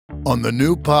On the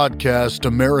new podcast,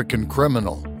 American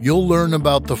Criminal, you'll learn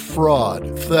about the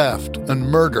fraud, theft, and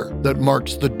murder that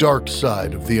marks the dark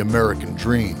side of the American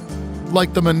dream.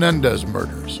 Like the Menendez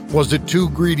murders. Was it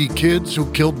two greedy kids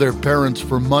who killed their parents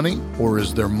for money, or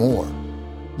is there more?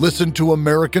 Listen to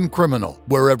American Criminal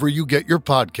wherever you get your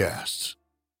podcasts.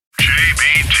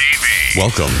 JBTV.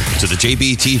 Welcome to the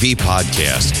JBTV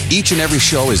podcast. Each and every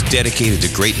show is dedicated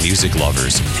to great music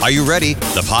lovers. Are you ready?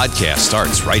 The podcast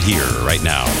starts right here, right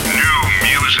now.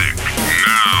 New music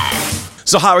now.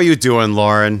 So how are you doing,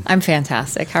 Lauren? I'm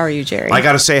fantastic. How are you, Jerry? I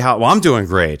got to say I'm doing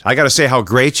great. I got to say how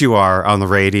great you are on the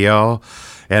radio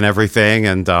and everything,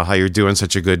 and how you're doing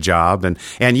such a good job.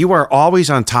 And you are always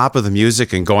on top of the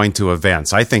music and going to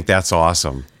events. I think that's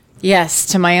awesome. Yes,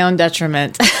 to my own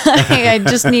detriment. I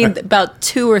just need about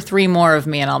 2 or 3 more of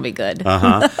me and I'll be good.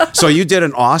 So you did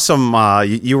an awesome,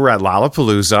 you were at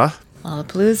Lollapalooza.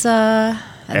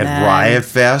 And Riot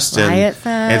Fest. Riot Fest.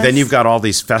 And then you've got all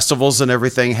these festivals and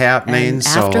everything happening. And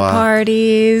after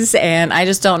parties. And I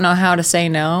just don't know how to say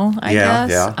no, I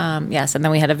guess. Yeah. Yes, and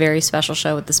then we had a very special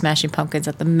show with the Smashing Pumpkins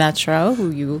at the Metro,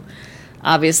 who you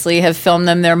obviously have filmed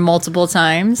them there multiple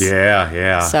times.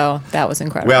 Yeah. So that was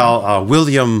incredible. Well,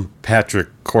 William Patrick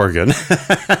Corgan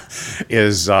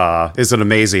is an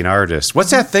amazing artist.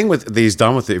 What's that thing that he's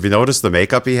done with it? Have you noticed the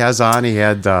makeup he has on? He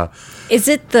had... Is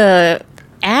it the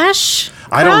Ash?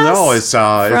 I don't know. It's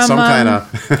some kind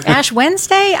of Ash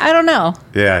Wednesday. I don't know.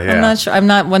 Yeah. I'm not sure. I'm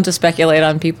not one to speculate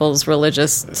on people's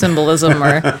religious symbolism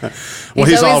or. Well,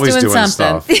 he's always doing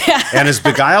something. stuff. Yeah. And his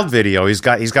Beguiled video, he's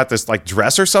got this like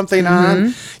dress or something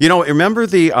on. You know, remember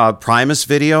the Primus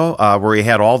video where he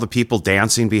had all the people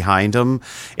dancing behind him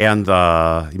and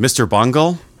Mr.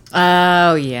 Bungle?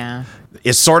 Oh yeah.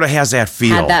 It sort of has that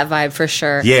feel. Had that vibe for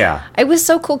sure. Yeah. It was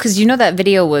so cool because that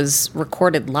video was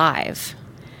recorded live,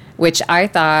 which I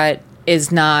thought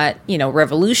is not,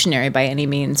 revolutionary by any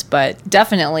means, but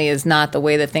definitely is not the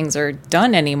way that things are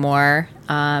done anymore.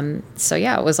 So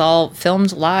yeah, it was all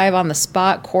filmed live on the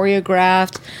spot,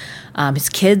 choreographed. His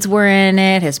kids were in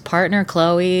it, his partner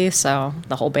Chloe, so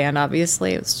the whole band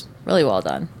obviously. It was really well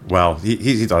done. Well,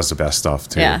 he does the best stuff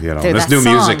too. Yeah. Dude, this new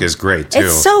music is great too.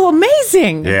 It's so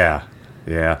amazing. Yeah.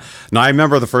 Now, I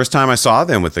remember the first time I saw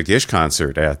them with the Gish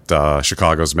concert at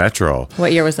Chicago's Metro.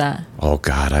 What year was that? Oh,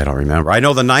 God, I don't remember. I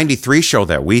know the 93 show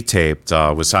that we taped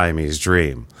was Siamese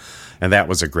Dream, and that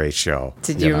was a great show.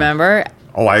 Did you remember?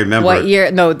 Oh, I remember. What year?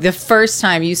 No, the first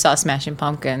time you saw Smashing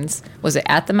Pumpkins, was it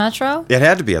at the Metro? It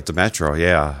had to be at the Metro,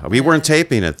 yeah. We weren't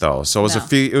taping it, though, so it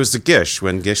was it was the Gish,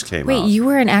 when Gish came out. Wait, you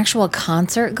were an actual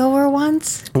concert goer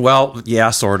once? Well,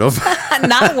 yeah, sort of.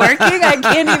 Not working? I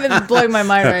can't even blow my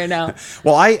mind right now.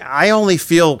 Well, I only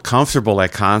feel comfortable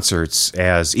at concerts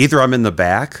as either I'm in the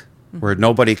back, where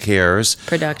nobody cares.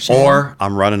 Production. Or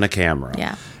I'm running a camera.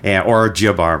 Yeah. Or a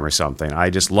jib arm or something. I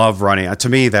just love running. To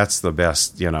me, that's the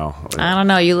best, I don't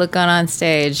know. You look good on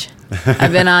stage.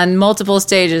 I've been on multiple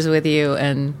stages with you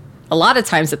and a lot of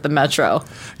times at the Metro.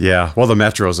 Yeah. Well, the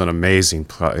Metro is an amazing,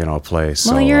 place.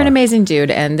 Well, so, you're an amazing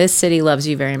dude, and this city loves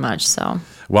you very much, so.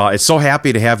 Well, it's so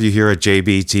happy to have you here at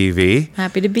JBTV.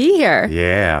 Happy to be here.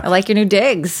 Yeah. I like your new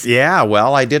digs. Yeah.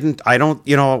 Well,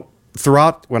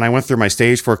 throughout when I went through my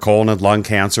stage 4 colon and lung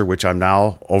cancer, which I'm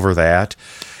now over that,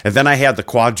 and then I had the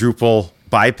quadruple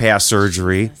bypass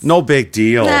surgery. No big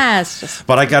deal.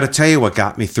 But I got to tell you what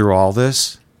got me through all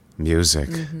this. Music.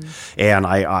 And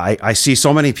I see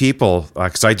so many people,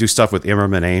 because I do stuff with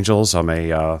Immerman Angels. I'm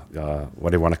a, what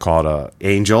do you want to call it, a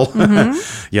angel,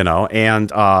 and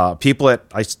people that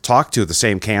I talk to the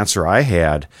same cancer I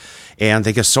had, and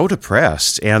they get so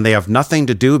depressed, and they have nothing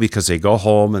to do because they go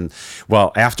home and,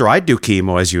 well, after I do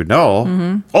chemo, as you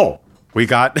know, I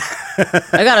got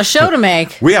a show to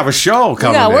make. We have a show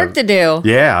coming. We got work to do.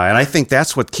 Yeah, and I think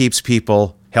that's what keeps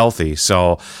people healthy.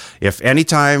 So if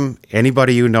anytime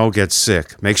anybody gets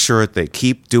sick, make sure that they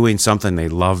keep doing something they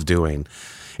love doing.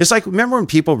 It's like, remember when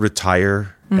people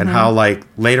retire and how like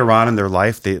later on in their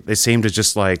life, they seem to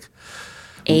just like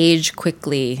age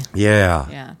quickly.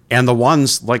 Yeah. And the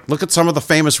ones like, look at some of the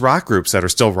famous rock groups that are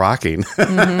still rocking.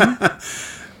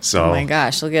 So, oh my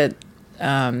gosh, look at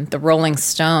the Rolling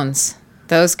Stones.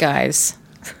 Those guys.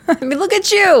 I mean, look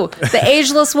at you, the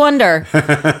ageless wonder.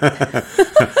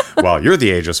 Well, you're the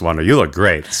ageless wonder. You look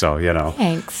great, so,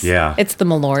 Thanks. Yeah. It's the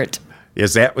Malort.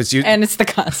 Is that what you... And it's the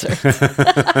concert.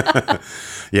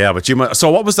 Yeah, but so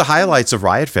what was the highlights of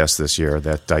Riot Fest this year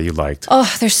that you liked?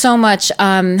 Oh, there's so much.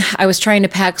 I was trying to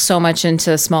pack so much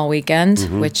into a small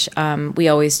weekend, which we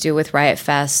always do with Riot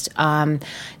Fest.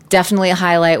 Definitely a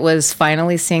highlight was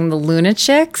finally seeing the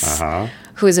Lunatics.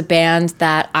 Who is a band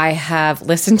that I have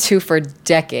listened to for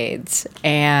decades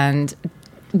and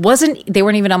they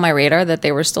weren't even on my radar that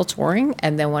they were still touring.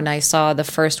 And then when I saw the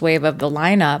first wave of the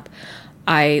lineup,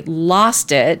 I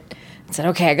lost it. Said,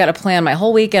 okay, I got to plan my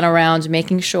whole weekend around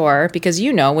making sure, because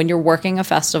when you're working a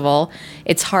festival,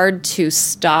 it's hard to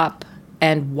stop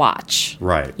and watch.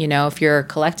 Right. If you're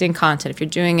collecting content, if you're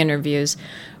doing interviews,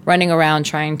 running around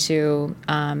trying to,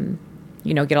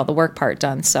 get all the work part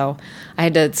done. So I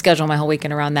had to schedule my whole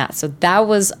weekend around that. So that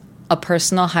was a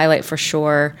personal highlight for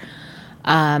sure.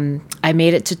 I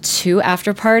made it to 2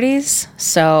 after parties.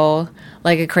 So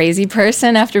like a crazy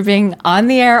person after being on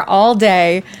the air all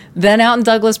day, then out in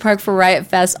Douglas Park for Riot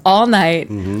Fest all night.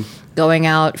 Mm-hmm. Going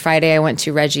out Friday, I went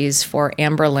to Reggie's for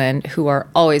Amberlin, who are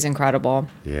always incredible.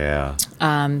 Yeah.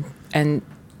 And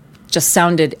just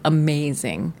sounded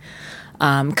amazing.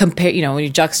 When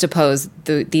you juxtapose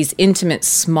these intimate,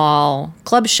 small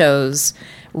club shows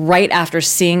right after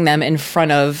seeing them in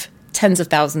front of tens of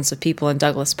thousands of people in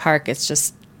Douglas Park, it's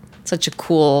just such a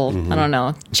cool,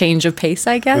 change of pace,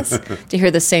 I guess, to hear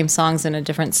the same songs in a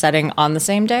different setting on the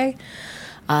same day.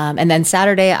 And then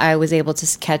Saturday, I was able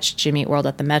to catch Jimmy Eat World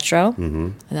at the Metro,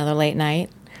 another late night.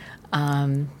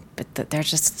 But they're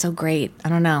just so great. I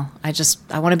don't know.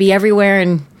 I want to be everywhere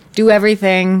and do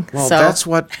everything. Well, that's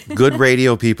what good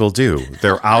radio people do.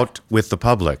 They're out with the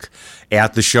public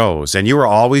at the shows. And you were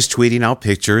always tweeting out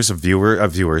pictures of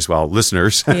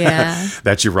listeners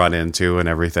that you run into and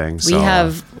everything. We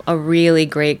have a really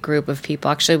great group of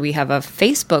people. Actually, we have a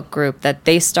Facebook group that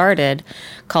they started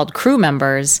called Crew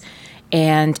Members.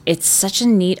 And it's such a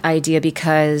neat idea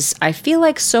because I feel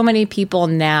like so many people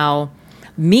now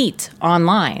meet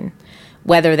online,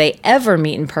 whether they ever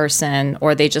meet in person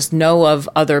or they just know of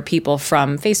other people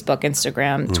from Facebook,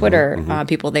 Instagram, Twitter,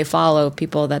 people they follow,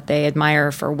 people that they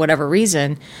admire for whatever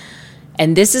reason.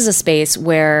 And this is a space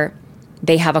where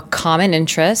they have a common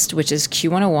interest, which is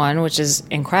Q101, which is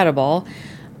incredible.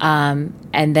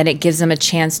 And then it gives them a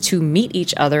chance to meet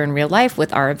each other in real life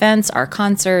with our events, our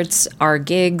concerts, our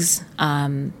gigs,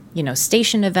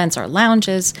 station events, our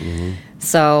lounges.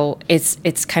 So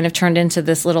it's kind of turned into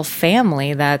this little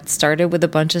family that started with a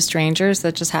bunch of strangers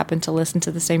that just happened to listen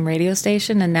to the same radio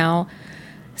station, and now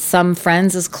some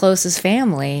friends as close as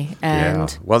family.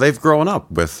 And well, they've grown up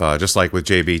with just like with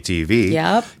JBTV.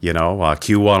 Yep.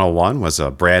 Q101 was a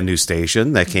brand new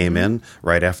station that came in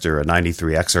right after a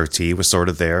 93 XRT was sort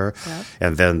of there. Yep.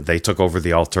 And then they took over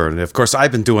the alternative. Of course,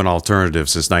 I've been doing alternative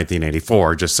since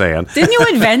 1984, just saying. Didn't you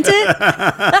invent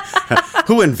it?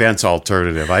 Who invents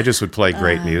alternative? I just would play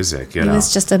great music, It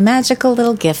was just a magical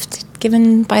little gift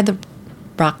given by the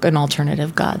rock and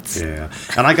alternative gods. Yeah.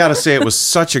 And I got to say, it was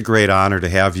such a great honor to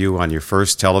have you on your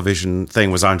first television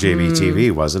thing. Was on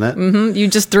JBTV, wasn't it? Mm-hmm. You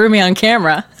just threw me on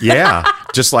camera. Yeah,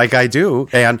 just like I do.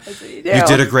 And you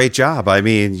did a great job. I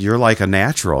mean, you're like a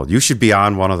natural. You should be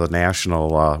on one of the national,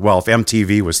 if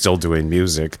MTV was still doing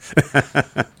music.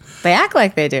 They act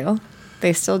like they do.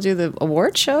 They still do the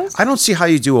award shows? I don't see how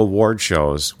you do award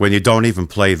shows when you don't even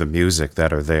play the music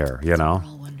that are there, We're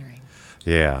all wondering.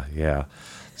 Yeah.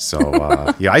 So,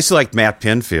 I used to like Matt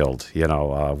Pinfield,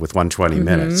 with 120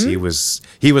 Minutes. He was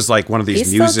like one of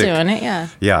these music. He's still doing it, yeah.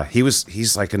 Yeah,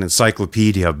 he's like an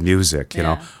encyclopedia of music, you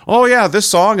know. Oh, yeah, this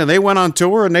song, and they went on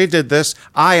tour, and they did this.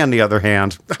 On the other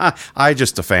hand, I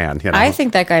just a fan, I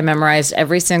think that guy memorized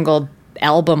every single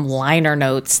album liner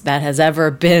notes that has ever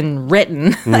been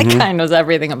written. That guy knows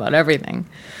everything about everything.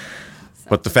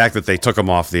 But the fact that they took them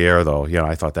off the air, though,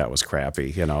 I thought that was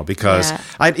crappy, because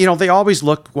they always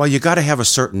look, well, you got to have a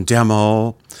certain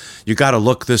demo, you got to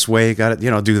look this way, you got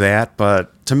to, do that.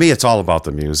 But to me, it's all about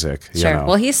the music. Sure.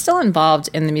 Well, he's still involved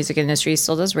in the music industry. He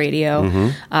still does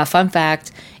radio. Fun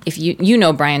fact, if you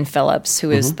know Brian Phillips,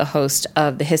 who is the host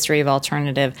of The History of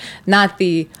Alternative, not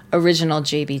the original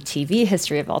JBTV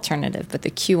History of Alternative, but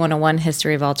the Q101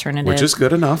 History of Alternative. Which is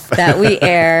good enough. that we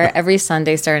air every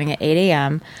Sunday starting at 8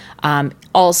 a.m.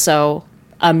 Also,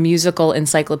 a musical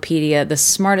encyclopedia, the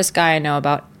smartest guy I know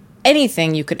about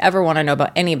anything you could ever want to know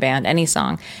about any band, any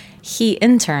song. He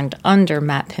interned under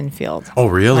Matt Pinfield. Oh,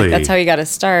 really? That's how he got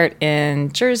his start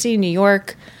in Jersey, New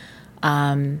York.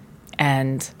 And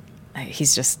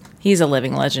he's a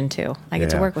living legend, too. I get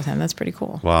to work with him. That's pretty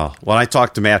cool. Wow. When I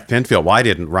talked to Matt Pinfield, why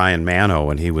didn't Ryan Mano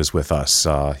when he was with us?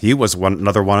 He was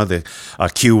another one of the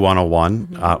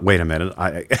Q101. Wait a minute.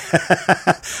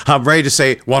 I'm ready to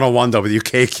say 101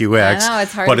 WKQX. I know,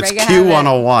 it's hard but to it's break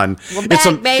Q101. We're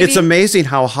back, baby. It's amazing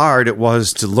how hard it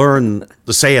was to learn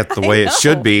to say it the way it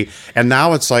should be. And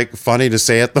now it's like funny to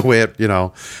say it the way it,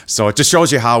 So it just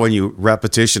shows you how when you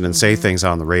repetition and say things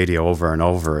on the radio over and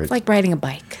over. It's like riding a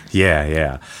bike.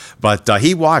 Yeah. But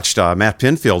he watched, Matt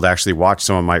Pinfield actually watched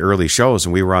some of my early shows,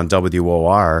 and we were on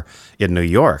WOR in New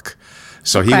York.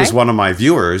 So he was one of my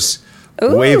viewers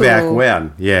way back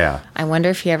when. Yeah. I wonder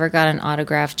if he ever got an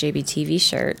autographed JBTV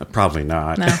shirt. Probably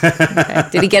not. No. Okay.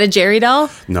 Did he get a Jerry doll?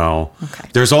 No. Okay.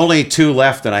 There's only 2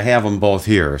 left, and I have them both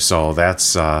here. So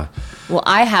that's... well,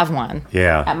 I have one.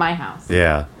 Yeah. At my house.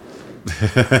 Yeah.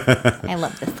 I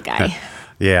love this guy.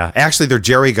 Yeah. Actually, they're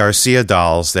Jerry Garcia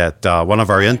dolls that one of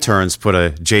our interns put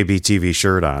a JBTV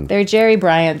shirt on. They're Jerry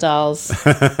Bryant dolls.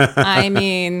 I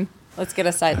mean, let's get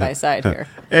a side-by-side here.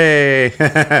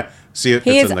 Hey. See it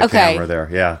fits in the camera there.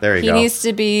 Yeah, there you go. He needs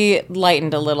to be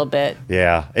lightened a little bit.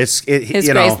 Yeah. His gray's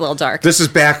a little dark. This is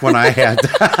back when I had...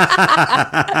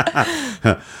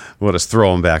 We'll just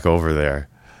throw him back over there.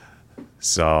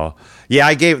 So...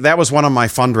 Yeah, that was one of my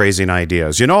fundraising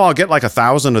ideas. I'll get like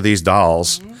 1,000 of these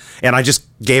dolls, and I just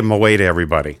gave them away to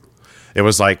everybody. It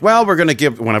was like, well, we're going to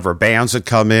give whenever bands would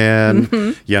come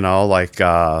in, like,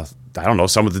 I don't know,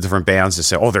 some of the different bands that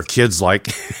say, oh, their kids like,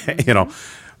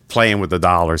 playing with the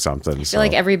doll or something. I feel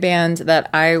like every band that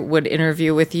I would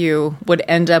interview with you would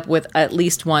end up with at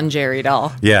least one Jerry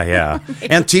doll. Yeah.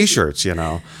 And T-shirts,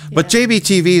 But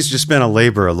JBTV has just been a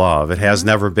labor of love. It has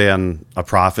never been a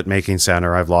profit-making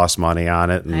center. I've lost money on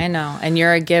it. I know. And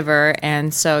you're a giver,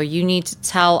 and so you need to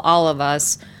tell all of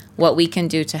us what we can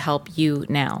do to help you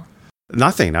now.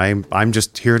 Nothing. I'm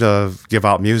just here to give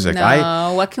out music.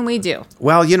 No, what can we do?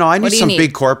 Well, I need some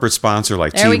big corporate sponsor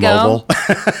like there T-Mobile.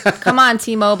 We go. Come on,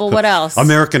 T-Mobile. What else?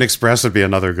 American Express would be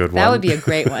another good one. That would be a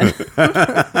great one.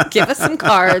 Give us some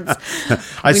cards.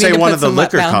 I'd say one of the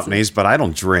liquor companies, but I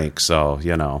don't drink, so,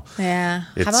 Yeah. How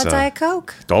about Diet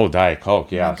Coke? Oh, Diet Coke,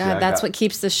 yeah. Oh, God, that's what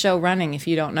keeps the show running, if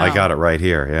you don't know. I got it right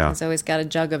here, yeah. He's always got a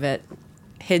jug of it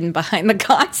hidden behind the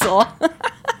console.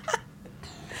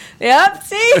 Yep,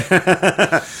 see?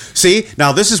 See?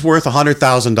 Now, this is worth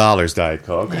 $100,000, Diet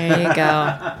Coke. There you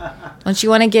go. Don't you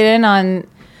want to get in on,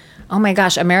 oh my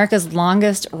gosh, America's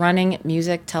longest running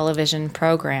music television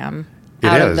program?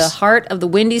 Out of the heart of the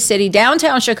Windy City,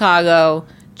 downtown Chicago,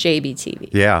 JBTV.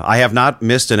 Yeah, I have not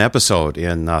missed an episode.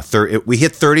 We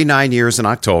hit 39 years in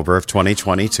October of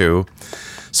 2022.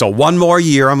 So one more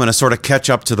year, I'm going to sort of catch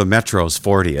up to the Metro's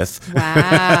 40th.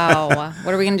 Wow.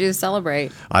 What are we going to do to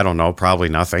celebrate? I don't know. Probably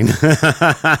nothing.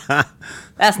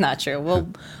 That's not true.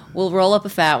 We'll roll up a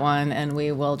fat one, and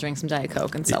we will drink some Diet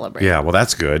Coke and celebrate. Yeah, well,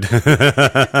 that's good.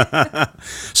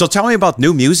 So tell me about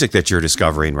new music that you're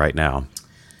discovering right now.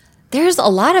 There's a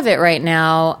lot of it right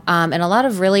now, and a lot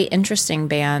of really interesting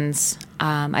bands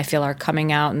I feel are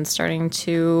coming out and starting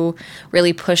to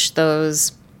really push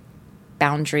those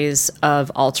boundaries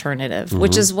of alternative,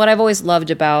 which is what I've always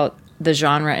loved about the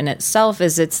genre in itself.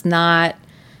 Is it's not,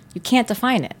 you can't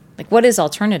define it. Like, what is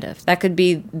alternative? That could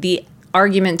be the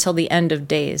argument till the end of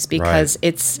days, because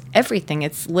it's everything.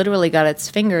 It's literally got its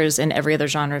fingers in every other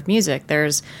genre of music.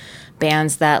 There's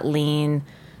bands that lean,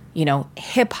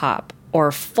 hip hop or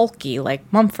folky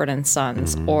like Mumford and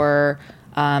Sons, or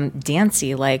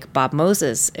dancey like Bob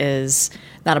Moses is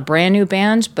not a brand new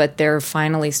band, but they're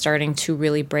finally starting to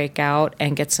really break out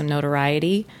and get some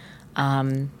notoriety.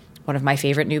 One of my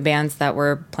favorite new bands that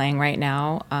we're playing right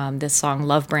now, this song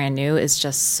Love Brand New is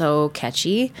just so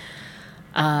catchy.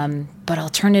 But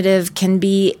alternative can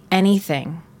be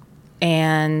anything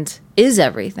and is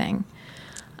everything.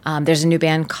 There's a new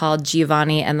band called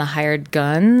Giovanni and the Hired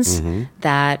Guns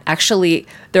that actually,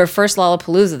 their first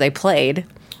Lollapalooza they played.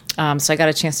 So I got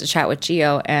a chance to chat with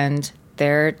Gio, and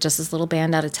they're just this little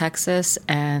band out of Texas,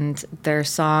 and their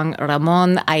song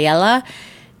Ramon Ayala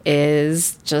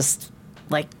is just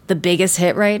like the biggest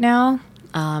hit right now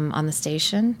on the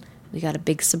station. We got a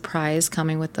big surprise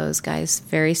coming with those guys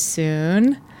very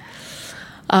soon.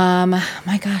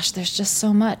 My gosh, there's just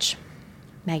so much.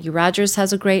 Maggie Rogers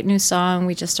has a great new song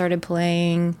we just started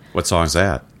playing. What song is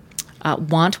that?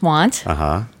 Want.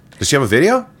 Uh-huh. Does she have a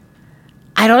video?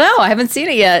 I don't know. I haven't seen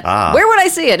it yet. Where would I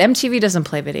see it? MTV doesn't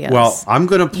play videos. Well, I'm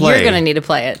going to play. You're going to need to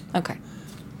play it. Okay.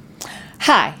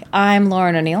 Hi, I'm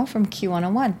Lauren O'Neill from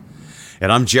Q101.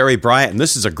 And I'm Jerry Bryant, and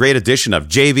this is a great edition of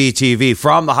JBTV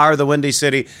from the heart of the Windy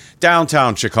City,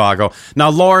 downtown Chicago.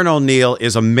 Now, Lauren O'Neill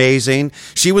is amazing.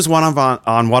 She was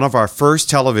on one of our first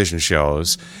television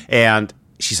shows, and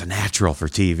she's a natural for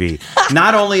TV.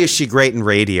 Not only is she great in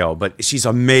radio, but she's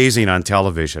amazing on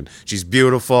television. She's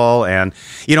beautiful, and,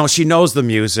 she knows the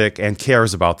music and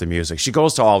cares about the music. She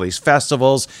goes to all these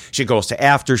festivals. She goes to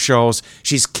after shows.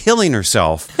 She's killing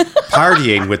herself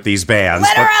partying with these bands.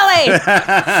 Literally!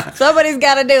 Somebody's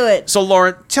got to do it. So,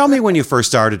 Lauren, tell me when you first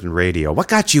started in radio. What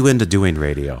got you into doing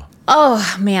radio?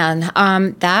 Oh, man.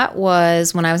 That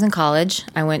was when I was in college.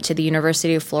 I went to the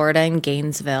University of Florida in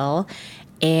Gainesville,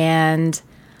 and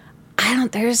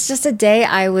there's just a day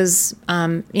I was,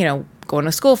 going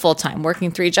to school full time,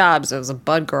 working 3 jobs. I was a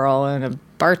bud girl and a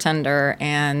bartender,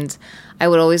 and I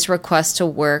would always request to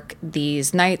work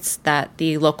these nights that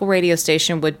the local radio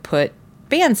station would put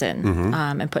bands in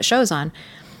and put shows on.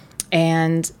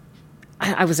 And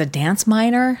I was a dance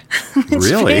minor.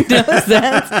 Really?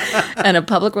 And a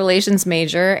public relations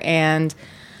major. And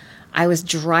I was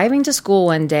driving to school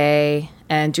one day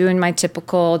and doing my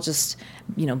typical just,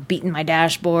 beating my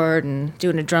dashboard and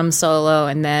doing a drum solo.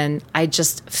 And then I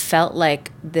just felt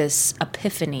like this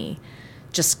epiphany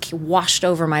just washed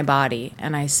over my body.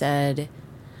 And I said,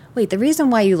 wait, the reason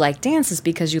why you like dance is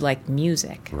because you like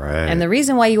music. Right. And the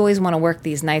reason why you always want to work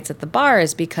these nights at the bar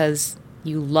is because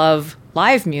you love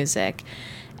live music.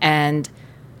 And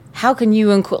how can you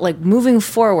moving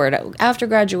forward after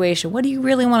graduation, what do you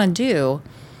really want to do?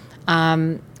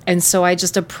 And so I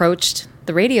just approached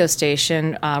the radio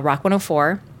station, Rock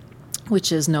 104,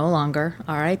 which is no longer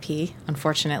RIP,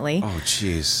 unfortunately. Oh,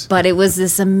 jeez. But it was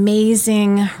this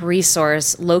amazing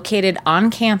resource located on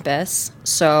campus.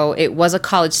 So it was a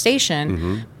college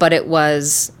station, but it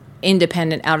was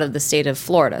independent out of the state of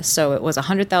Florida. So it was a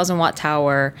 100,000 watt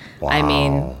tower. Wow. I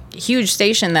mean, huge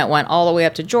station that went all the way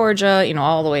up to Georgia,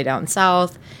 all the way down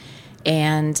south.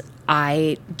 And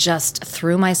I just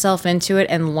threw myself into it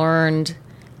and learned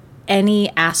any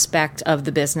aspect of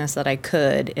the business that I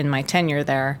could in my tenure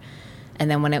there. And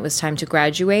then when it was time to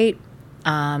graduate,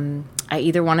 I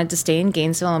either wanted to stay in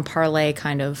Gainesville and parlay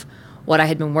kind of what I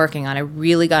had been working on. I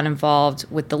really got involved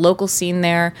with the local scene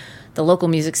there. The local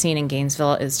music scene in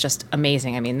Gainesville is just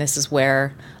amazing. I mean, this is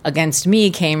where Against Me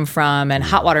came from, and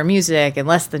Hot Water Music, and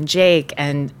Less Than Jake,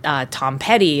 and Tom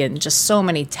Petty, and just so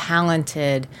many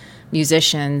talented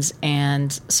musicians,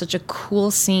 and such a cool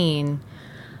scene.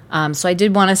 So I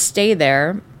did want to stay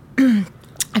there.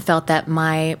 I felt that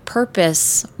my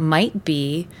purpose might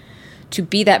be to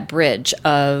be that bridge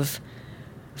of,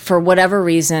 for whatever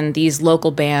reason, these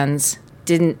local bands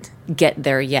didn't get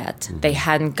there yet. They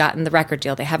hadn't gotten the record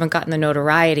deal. They haven't gotten the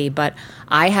notoriety, but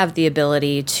I have the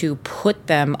ability to put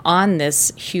them on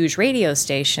this huge radio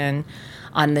station,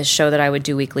 on this show that I would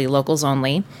do weekly, Locals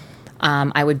Only.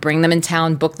 I would bring them in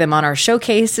town, book them on our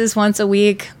showcases once a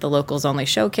week, the Locals Only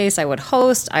showcase. I would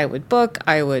host, I would book,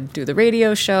 I would do the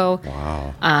radio show.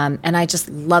 Wow. And I just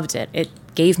loved it. It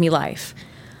gave me life.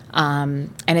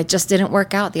 And it just didn't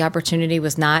work out. The opportunity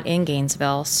was not in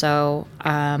Gainesville. So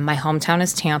my hometown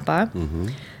is Tampa.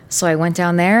 So I went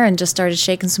down there and just started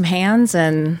shaking some hands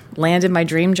and landed my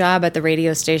dream job at the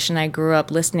radio station I grew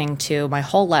up listening to my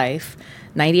whole life,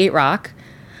 98 Rock.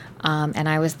 And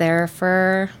I was there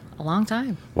for a long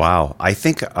time. Wow. I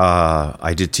think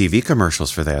I did TV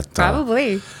commercials for that.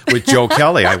 Probably. With Joe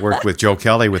Kelly. I worked with Joe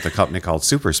Kelly with a company called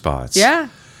Super Spots. Yeah.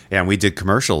 And we did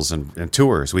commercials and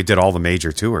tours. We did all the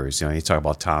major tours. You talk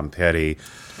about Tom Petty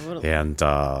and,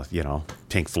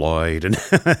 Pink Floyd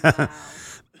and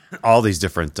all these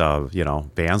different,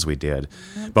 bands we did.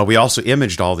 But we also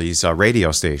imaged all these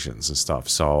radio stations and stuff.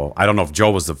 So I don't know if Joe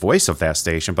was the voice of that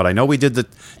station, but I know we did the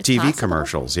TV possible.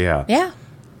 Commercials. Yeah. Yeah.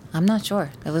 I'm not sure.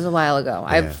 That was a while ago.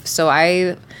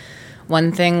 Yeah.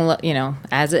 One thing,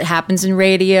 as it happens in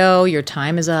radio, your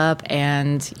time is up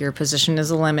and your position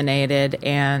is eliminated.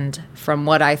 And from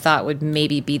what I thought would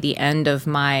maybe be the end of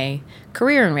my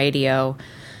career in radio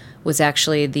was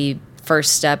actually the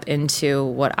first step into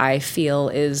what I feel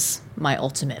is my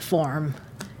ultimate form.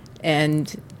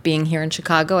 And being here in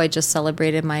Chicago, I just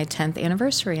celebrated my 10th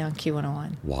anniversary on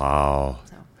Q101. Wow.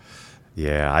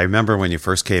 Yeah, I remember when you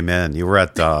first came in, you were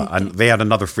at, they had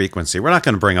another frequency. We're not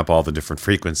going to bring up all the different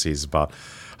frequencies about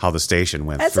how the station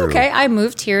went That's through. okay. I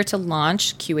moved here to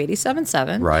launch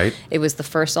Q87.7. Right. It was the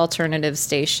first alternative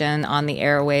station on the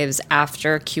airwaves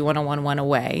after Q101 went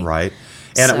away. Right.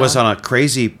 And it was on a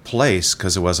crazy place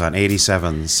because it was on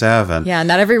 87.7. Yeah,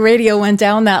 not every radio went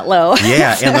down that low.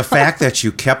 Yeah, and the fact that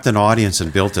you kept an audience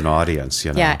and built an audience,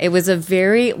 Yeah, it was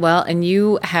and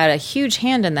you had a huge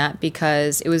hand in that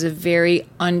because it was a very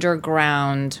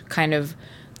underground kind of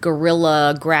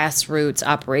guerrilla grassroots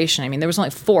operation. I mean, there was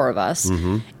only 4 of us,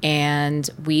 and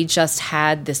we just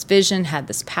had this vision, had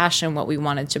this passion, what we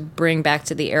wanted to bring back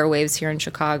to the airwaves here in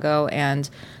Chicago, and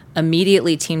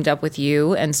immediately teamed up with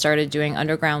you and started doing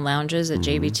underground lounges at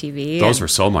JBTV. Those were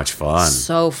so much fun.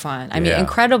 So fun. I mean,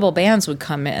 incredible bands would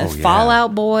come in. Fall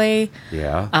Out Boy.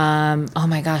 Yeah. Oh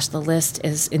my gosh, the list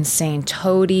is insane.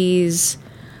 Toadies.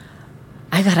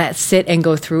 I gotta sit and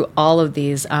go through all of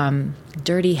these.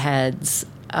 Dirty Heads.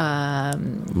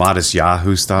 Modest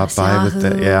Yahoo stopped by with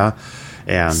it. Yeah.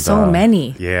 And so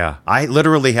many. Yeah. I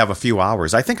literally have a few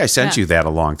hours. I think I sent you that a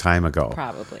long time ago.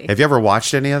 Probably. Have you ever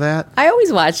watched any of that? I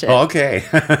always watch it. Oh, okay.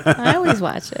 I always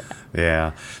watch it.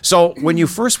 Yeah. So when you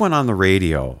first went on the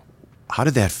radio, how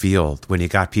did that feel when you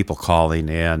got people calling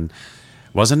in?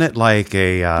 Wasn't it like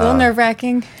a little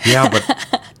nerve-wracking? Yeah,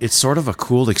 but it's sort of a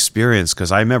cool experience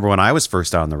because I remember when I was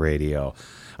first on the radio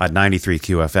at 93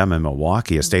 QFM in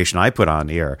Milwaukee, a station I put on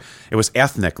the air. It was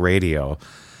ethnic radio.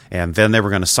 And then they were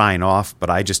going to sign off, but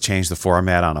I just changed the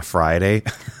format on a Friday.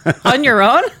 On your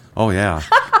own? Oh, yeah.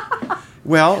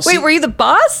 Well, wait, were you the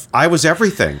boss? I was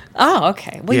everything. Oh,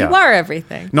 okay. Well, you are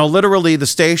everything. No, literally, the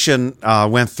station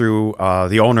went through,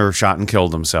 the owner shot and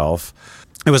killed himself.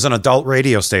 It was an adult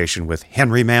radio station with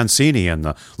Henry Mancini and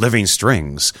the Living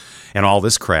Strings and all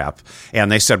this crap.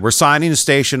 And they said, we're signing the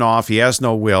station off. He has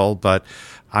no will, but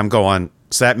I'm going,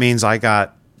 so that means I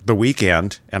got the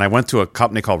weekend, and I went to a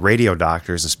company called Radio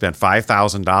Doctors and spent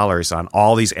 $5,000 on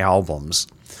all these albums.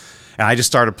 And I just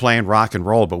started playing rock and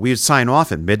roll, but we would sign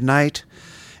off at midnight.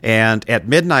 And at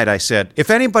midnight, I said, if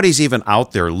anybody's even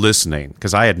out there listening,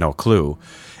 because I had no clue,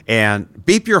 and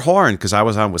beep your horn, because I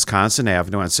was on Wisconsin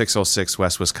Avenue on 606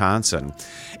 West Wisconsin.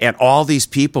 And all these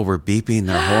people were beeping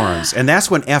their horns. And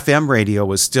that's when FM radio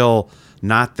was still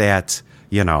not that,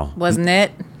 Wasn't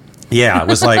it? Yeah, it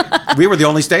was like we were the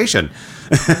only station.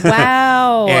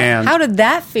 Wow. And how did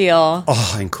that feel?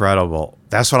 Oh, incredible.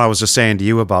 That's what I was just saying to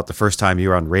you about the first time you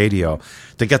were on radio,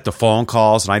 to get the phone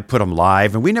calls, and I'd put them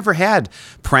live. And we never had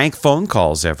prank phone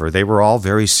calls ever. They were all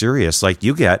very serious, like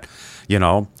you get.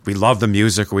 We love the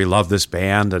music, we love this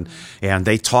band, and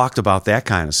they talked about that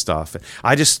kind of stuff.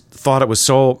 I just thought it was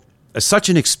such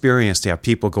an experience to have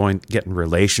people getting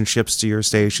relationships to your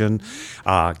station,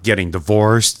 getting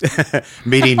divorced,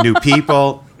 meeting new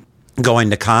people, going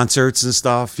to concerts and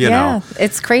stuff, you know.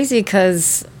 It's crazy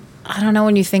because, I don't know,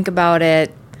 when you think about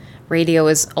it, radio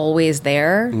is always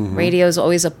there. Mm-hmm. Radio is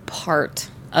always a part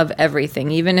of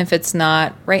everything, even if it's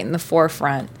not right in the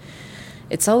forefront.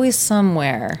 It's always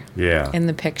somewhere in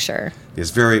the picture.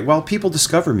 It's people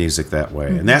discover music that way.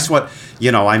 Mm-hmm. And that's what,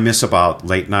 I miss about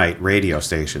late night radio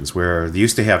stations, where they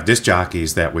used to have disc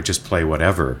jockeys that would just play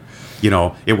whatever.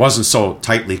 It wasn't so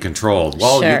tightly controlled.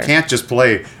 Well, you can't just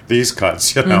play these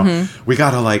cuts, Mm-hmm. We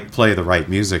got to play the right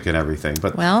music and everything.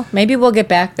 But well, maybe we'll get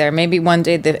back there. Maybe one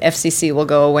day the FCC will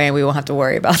go away and we won't have to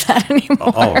worry about that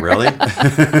anymore. Oh, really?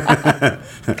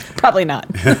 Probably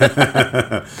not.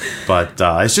 But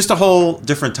it's just a whole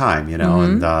different time, mm-hmm.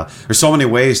 And there's so many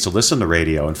ways to listen to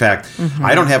radio. In fact, mm-hmm.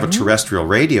 I don't have a terrestrial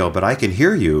radio, but I can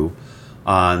hear you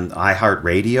on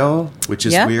iHeartRadio, which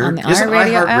is weird. Isn't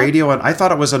iHeartRadio? And I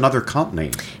thought it was another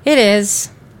company. It is.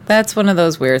 That's one of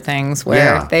those weird things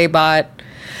where they bought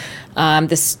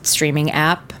this streaming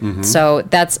app. Mm-hmm. So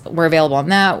we're available on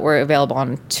that. We're available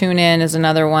on TuneIn is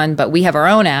another one. But we have our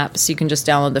own app, so you can just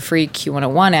download the free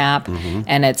Q101 app, mm-hmm.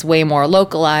 and it's way more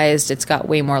localized. It's got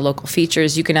way more local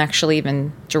features. You can actually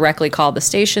even directly call the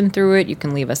station through it. You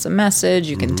can leave us a message.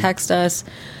 You can mm-hmm. text us.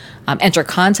 Enter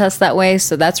contests that way,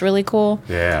 so that's really cool.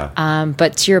 Yeah.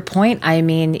 But to your point,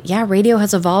 radio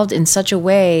has evolved in such a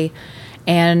way,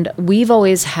 and we've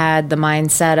always had the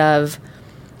mindset of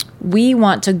we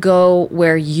want to go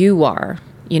where you are.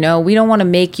 We don't want to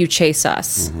make you chase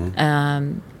us.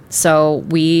 Mm-hmm. So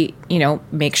we,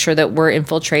 make sure that we're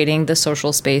infiltrating the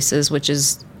social spaces, which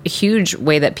is a huge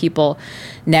way that people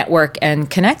network and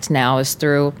connect now is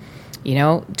through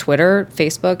Twitter,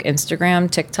 Facebook,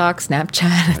 Instagram, TikTok,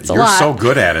 Snapchat. It's a lot. You're so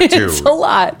good at it, too. It's a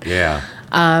lot. Yeah.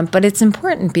 But it's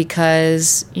important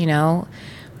because,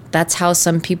 that's how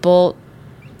some people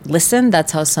listen.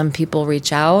 That's how some people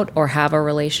reach out or have a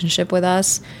relationship with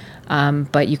us.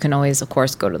 But you can always, of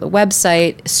course, go to the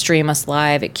website, stream us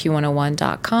live at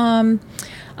Q101.com.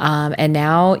 And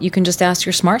now you can just ask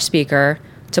your smart speaker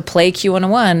to play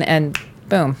Q101 and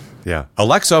boom. Yeah.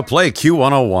 Alexa, play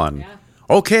Q101. Yeah.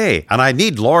 Okay, and I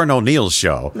need Lauren O'Neill's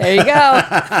show. There you go.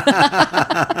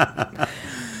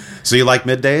 So you like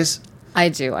middays? I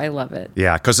do. I love it.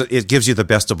 Yeah, because it gives you the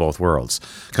best of both worlds.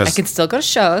 I can still go to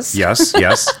shows. Yes.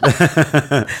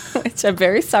 Which I'm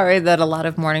very sorry that a lot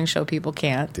of morning show people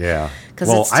can't. Yeah.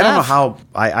 Well, I don't know how.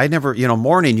 I never,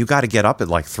 morning, you got to get up at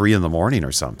 3 in the morning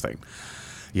or something.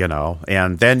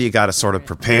 And then you got to sort of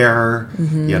prepare,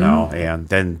 mm-hmm. And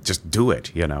then just do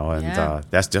it, and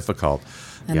that's difficult.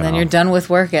 And then you're done with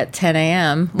work at 10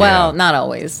 a.m. Well, not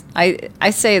always.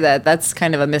 I say that's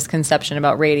kind of a misconception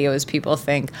about radio is people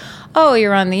think, oh,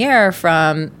 you're on the air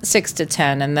from 6 to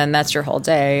 10, and then that's your whole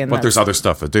day. But there's other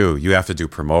stuff to do. You have to do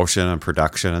promotion and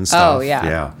production and stuff. Oh,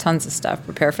 yeah. Tons of stuff.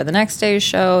 Prepare for the next day's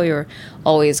show. You're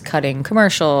always cutting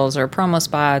commercials or promo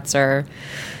spots or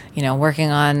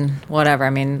working on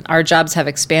whatever. Our jobs have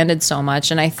expanded so much,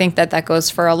 and I think that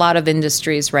goes for a lot of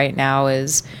industries right now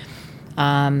is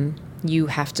you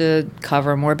have to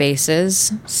cover more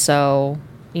bases. So,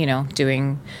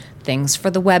 doing things for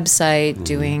the website,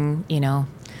 doing,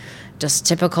 just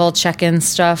typical check-in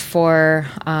stuff for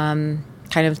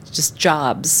kind of just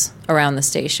jobs around the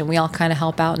station. We all kind of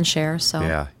help out and share. So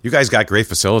yeah, you guys got great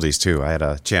facilities too. I had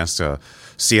a chance to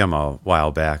see him a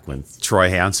while back when Troy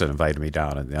Hansen invited me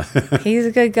down. And he's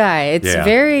a good guy. It's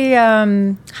very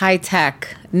high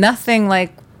tech. Nothing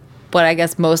like what I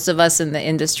guess most of us in the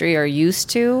industry are used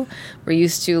to. We're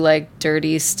used to like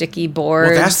dirty, sticky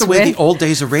boards. Well, that's the way the old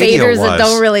days of radio faders was. That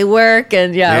don't really work,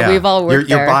 and we've all worked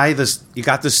there. You're by this. You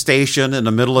got this station in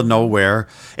the middle of nowhere,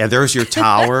 and there's your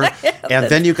tower, and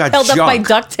then you got held junk. up by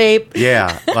duct tape.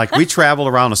 Yeah, like we traveled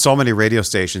around to so many radio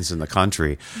stations in the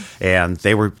country, and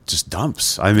they were just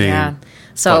dumps. I mean,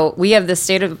 So we have this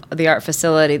state-of-the-art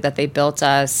facility that they built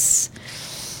us.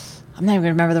 I'm not even going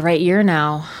to remember the right year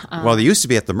now. Well, they used to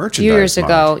be at the Merchandise Mart. A few years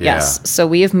ago, yeah. yes. So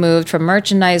we have moved from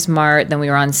Merchandise Mart. Then we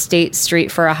were on State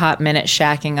Street for a hot minute,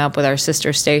 shacking up with our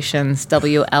sister stations,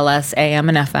 WLS, AM,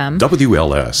 and FM.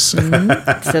 WLS.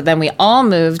 Mm-hmm. So then we all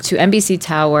moved to NBC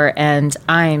Tower. And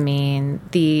I mean,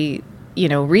 the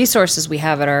resources we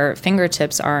have at our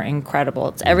fingertips are incredible.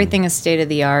 It's everything is state of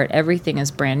the art. Everything is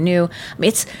brand new. I mean,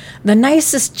 it's the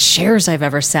nicest chairs I've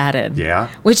ever sat in. Yeah.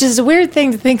 Which is a weird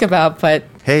thing to think about, but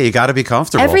hey, you got to be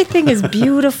comfortable. everything is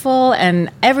beautiful, and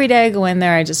every day I go in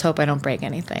there, I just hope I don't break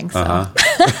anything. So.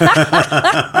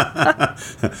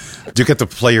 Do you get to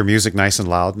play your music nice and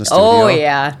loud in the studio? Oh,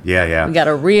 yeah. Yeah. We got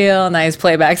a real nice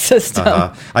playback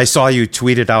system. I saw you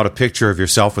tweeted out a picture of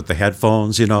yourself with the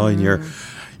headphones, and you're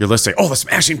listening. Oh, the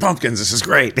Smashing Pumpkins! This is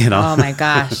great. Oh my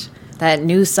gosh, that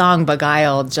new song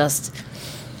 "Beguiled," just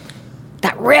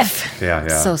that riff. Yeah.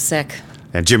 So sick.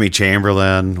 And Jimmy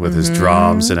Chamberlain with his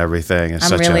drums and everything.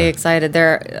 I'm really excited.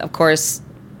 They're, of course,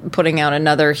 putting out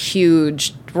another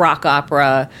huge rock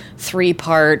opera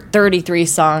 3-part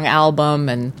 33-song album,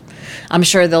 and I'm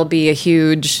sure there'll be a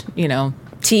huge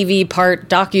TV part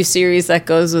docuseries that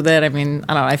goes with it. I mean,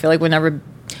 I don't know. I feel like whenever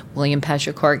William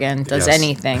Patrick Corgan does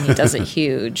anything, he does it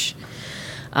huge.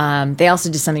 They also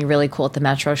did something really cool at the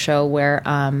Metro show where,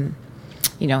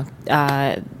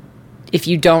 if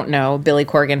you don't know, Billy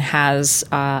Corgan has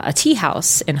a tea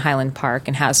house in Highland Park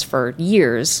and has for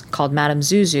years called Madame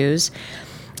Zuzu's.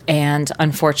 And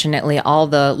unfortunately, all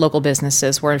the local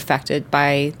businesses were affected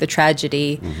by the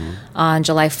tragedy on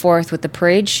July 4th with the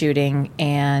parade shooting.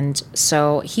 And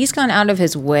so he's gone out of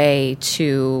his way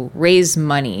to raise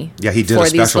money. Yeah, he did for a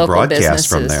special broadcast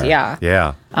from there.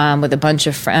 Yeah. With a bunch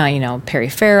of, Perry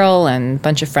Farrell and a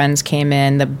bunch of friends came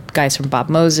in. The guys from Bob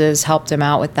Moses helped him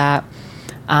out with that.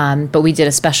 But we did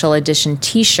a special edition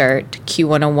T-shirt,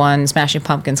 Q101 Smashing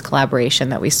Pumpkins collaboration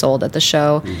that we sold at the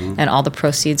show, and all the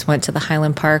proceeds went to the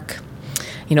Highland Park,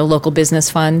 local business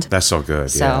fund. That's so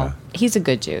good. So he's a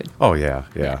good dude. Oh yeah,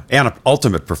 and an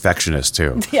ultimate perfectionist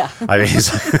too. Yeah, I mean,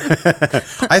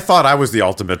 I thought I was the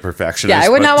ultimate perfectionist. Yeah, I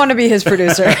would not want to be his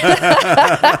producer.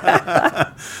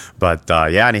 But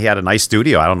and he had a nice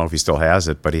studio. I don't know if he still has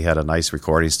it, but he had a nice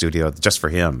recording studio just for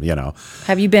him.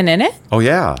 Have you been in it? Oh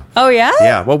yeah. Oh yeah.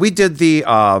 Yeah. Well, we did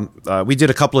we did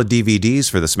a couple of DVDs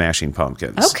for the Smashing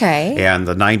Pumpkins. Okay. And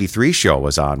the '93 show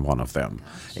was on one of them,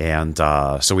 and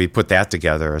so we put that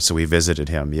together. So we visited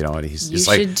him. And he's you just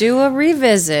should do a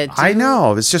revisit. I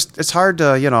know. It's hard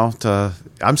to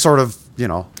I'm sort of.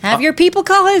 Have your people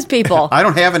call his people. I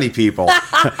don't have any people.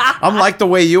 I'm like the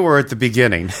way you were at the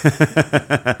beginning.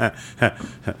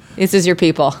 This is your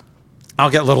people.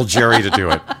 I'll get little Jerry to do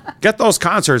it. Get those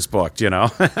concerts booked,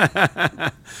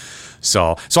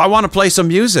 So I want to play some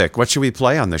music. What should we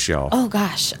play on the show? Oh,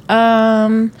 gosh.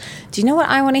 Do you know what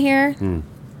I want to hear?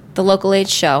 The Local H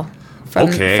show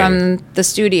from the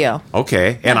studio.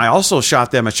 Okay. And I also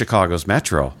shot them at Chicago's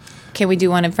Metro. Can we do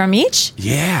one from each?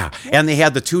 Yeah. And they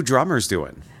had the two drummers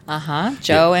doing.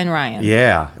 Joe and Ryan.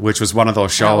 Yeah, which was one of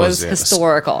those shows. That was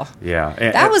historical. Yeah.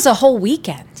 That was a whole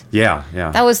weekend. Yeah.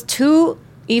 That was 2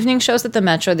 evening shows at the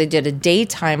Metro. They did a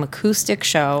daytime acoustic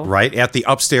show. Right, at the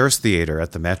upstairs theater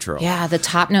at the Metro. Yeah, the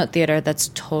Top Note Theater that's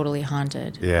totally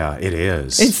haunted. Yeah, it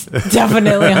is. It's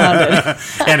definitely haunted.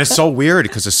 And it's so weird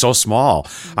because it's so small.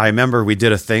 I remember we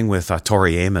did a thing with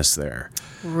Tori Amos there.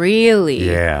 Really?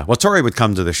 Yeah. Well, Tori would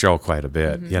come to the show quite a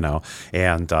bit,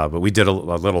 and but we did a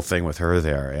little thing with her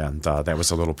there, and that was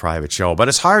a little private show. But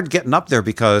it's hard getting up there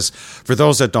because for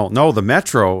those that don't know, the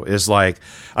Metro is like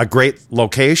a great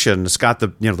location. It's got the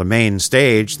the main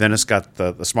stage, then it's got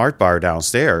the Smart Bar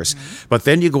downstairs, but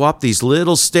then you go up these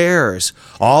little stairs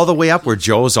all the way up where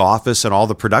Joe's office and all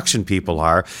the production people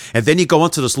are, and then you go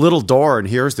into this little door, and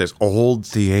here's this old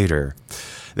theater.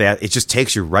 that it just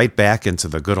takes you right back into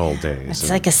the good old days. It's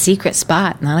like a secret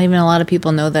spot. Not even a lot of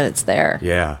people know that it's there.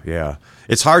 Yeah.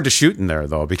 It's hard to shoot in there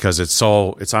though because it's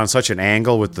on such an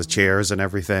angle with the chairs and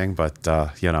everything.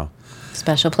 But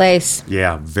special place.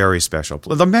 Yeah, very special.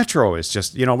 The Metro is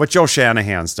just what Joe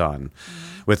Shanahan's done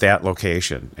with that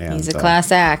location. And he's a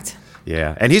class act.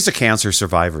 Yeah, and he's a cancer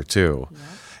survivor too. Yeah.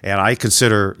 And I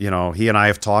consider, he and I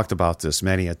have talked about this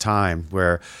many a time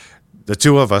where the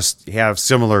two of us have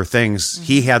similar things. Mm-hmm.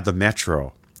 He had the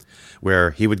Metro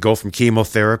where he would go from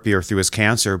chemotherapy or through his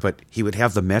cancer, but he would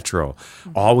have the Metro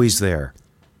always there.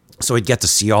 So he'd get to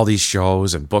see all these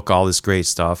shows and book all this great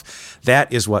stuff.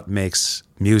 That is what makes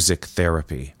music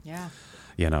therapy. Yeah.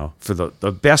 For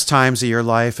the best times of your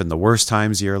life and the worst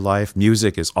times of your life,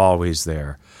 music is always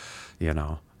there,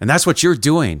 And that's what you're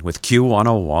doing with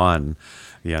Q101.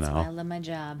 That's why I love my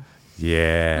job.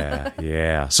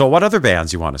 Yeah. So what other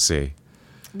bands you want to see?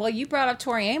 Well, you brought up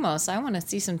Tori Amos. I want to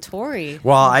see some Tori.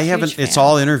 Well, I haven't. It's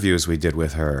all interviews we did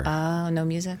with her. Oh, no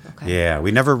music? Okay. Yeah,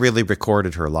 we never really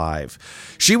recorded her live.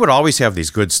 She would always have these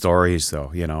good stories, though,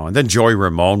 And then Joey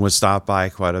Ramone would stop by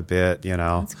quite a bit,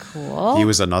 That's cool. He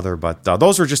was another, but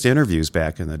those were just interviews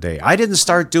back in the day. I didn't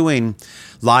start doing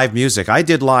live music. I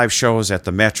did live shows at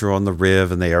the Metro and the Riv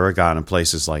and the Aragon and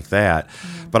places like that.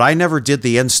 But I never did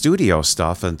the in-studio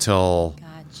stuff until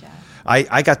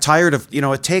I got tired of,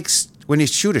 it takes... When you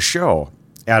shoot a show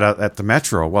at the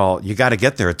Metro, well, you got to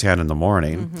get there at 10 in the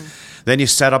morning. Mm-hmm. Then you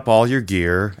set up all your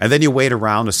gear, and then you wait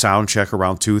around to sound check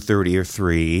around 2:30 or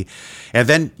 3, and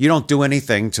then you don't do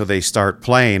anything till they start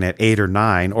playing at 8 or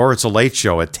 9, or it's a late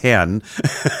show at 10.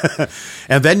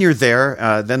 And then you're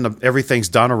there. Then everything's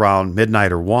done around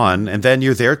midnight or 1, and then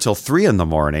you're there till 3 in the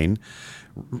morning.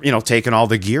 Taking all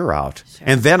the gear out. Sure.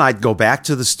 And then I'd go back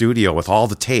to the studio with all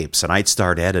the tapes and I'd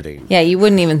start editing. Yeah, you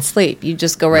wouldn't even sleep. You'd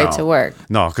just go right to work.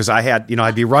 No, because I had,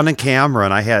 I'd be running camera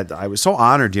and I was so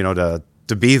honored,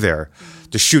 to be there,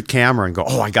 to shoot camera and go,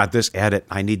 oh, I got this edit.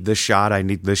 I need this shot.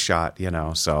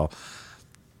 So.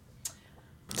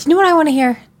 Do you know what I want to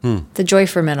hear? The Joy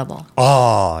Formidable.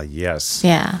 Oh, yes.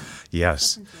 Yeah.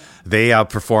 Yes. They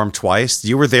performed twice.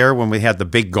 You were there when we had the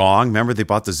big gong. Remember they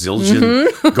bought the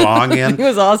Zildjian gong in? It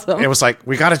was awesome. It was like,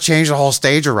 we got to change the whole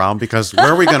stage around because where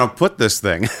are we going to put this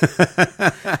thing?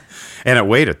 And it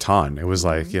weighed a ton. It was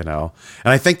like, And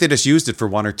I think they just used it for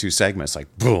 1 or 2 segments,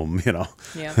 like boom,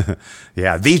 Yeah.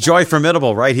 Yeah, The Joy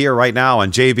Formidable right here, right now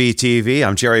on JBTV.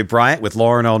 I'm Jerry Bryant with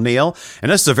Lauren O'Neill.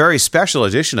 And this is a very special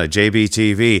edition of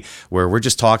JBTV where we're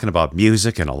just talking about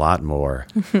music and a lot more.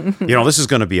 This is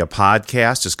going to be a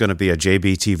podcast. It's going to be a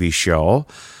JBTV show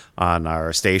on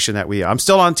our station I'm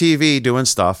still on TV doing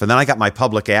stuff. And then I got my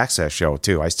public access show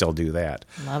too. I still do that.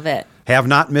 Love it. Have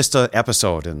not missed an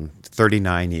episode in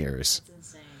 39 years.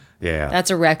 That's insane. Yeah. That's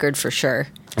a record for sure.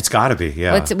 It's got to be,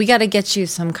 yeah. We got to get you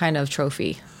some kind of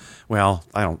trophy. Well,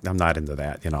 I'm not into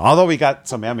that, Although we got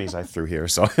some Emmys I threw here,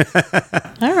 so. All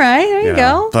right, there you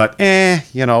go. But,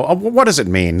 what does it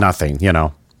mean? Nothing,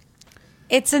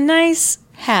 It's a nice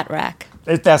hat rack.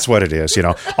 That's what it is,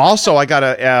 Also, I got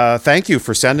to thank you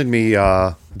for sending me,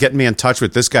 getting me in touch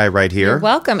with this guy right here. You're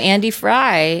welcome, Andy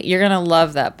Fry. You're going to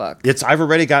love that book. I've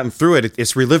already gotten through it.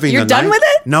 It's reliving You're done with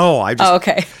it? No, I just... Oh,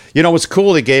 okay. What's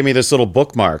cool, he gave me this little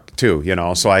bookmark, too,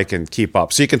 so I can keep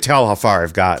up. So you can tell how far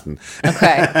I've gotten.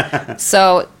 Okay.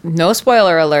 So, no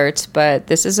spoiler alert, but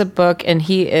this is a book, and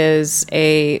he is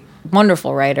a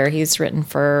wonderful writer. He's written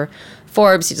for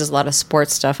Forbes. He does a lot of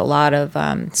sports stuff, a lot of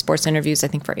sports interviews, I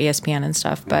think, for ESPN and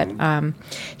stuff. But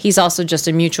he's also just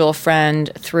a mutual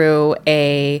friend through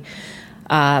a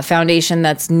foundation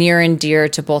that's near and dear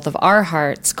to both of our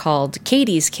hearts called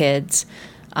Katie's Kids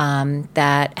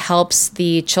that helps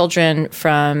the children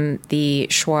from the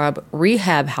Schwab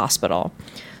Rehab Hospital.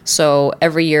 So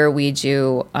every year we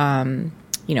do,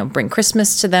 bring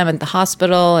Christmas to them at the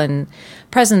hospital and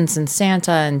presents and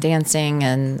Santa and dancing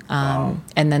and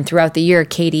then throughout the year,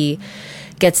 Katie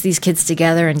gets these kids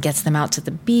together and gets them out to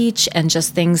the beach and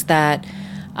just things that,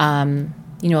 a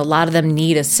lot of them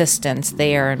need assistance.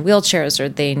 They are in wheelchairs or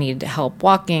they need help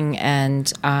walking,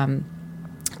 and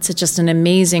it's just an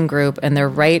amazing group, and they're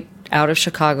right out of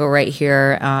Chicago, right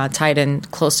here, tied in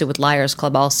closely with Liars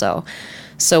Club also.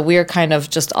 So we're kind of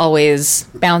just always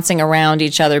bouncing around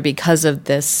each other because of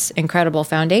this incredible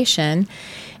foundation.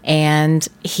 And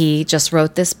he just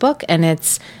wrote this book, and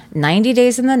it's 90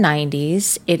 Days in the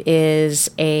 90s. It is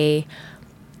a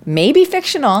maybe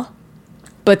fictional,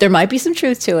 but there might be some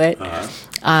truth to it,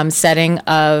 setting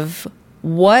of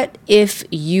what if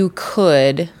you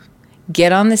could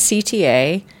get on the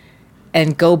CTA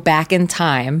and go back in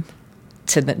time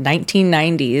to the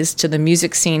 1990s, to the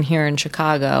music scene here in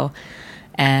Chicago,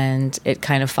 And it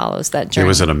kind of follows that journey. It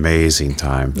was an amazing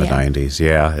time, the 90s.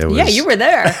 Yeah, it was. Yeah, you were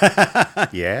there.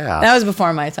 Yeah. That was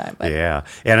before my time. But. Yeah.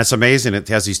 And it's amazing. It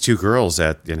has these two girls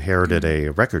that inherited a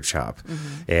record shop.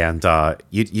 And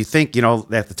you think,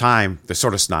 at the time, they're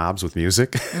sort of snobs with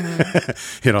music. I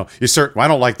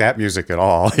don't like that music at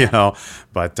all,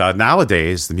 But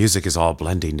nowadays, the music is all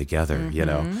blending together,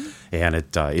 and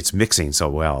it's mixing so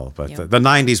well. But the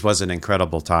 90s was an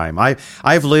incredible time.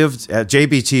 I've lived,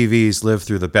 JBTV's lived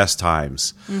through the best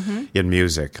times in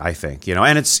music, I think,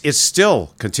 and it's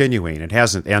still continuing. It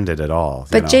hasn't ended at all.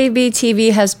 But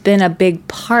JBTV has been a big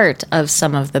part of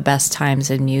some of the best times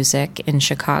in music in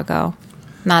Chicago.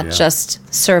 Not just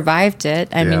survived it.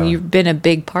 I mean, you've been a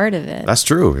big part of it. That's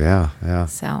true. Yeah.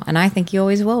 So, and I think you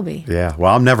always will be. Yeah.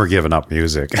 Well, I'm never giving up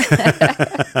music.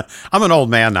 I'm an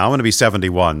old man now. I'm going to be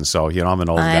 71. So, I'm an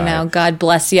old guy. I know. God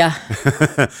bless you.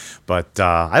 But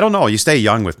I don't know. You stay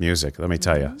young with music, let me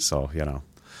tell you. So,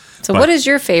 So what is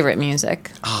your favorite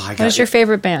music? What is your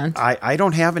favorite band? I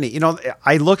don't have any.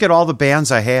 I look at all the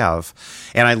bands I have,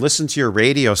 and I listen to your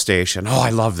radio station. Oh, I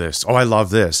love this. Oh, I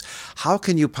love this. How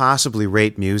can you possibly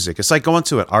rate music? It's like going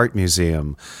to an art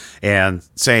museum and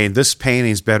saying this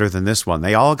painting's better than this one.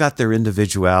 They all got their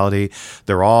individuality.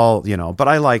 They're all, but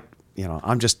I like,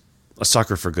 I'm just a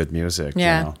sucker for good music.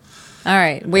 Yeah. All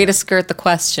right. Way to skirt the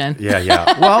question.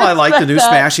 Yeah. Well, I like the new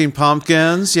Smashing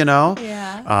Pumpkins,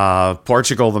 Yeah.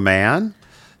 Portugal the Man.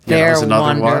 They're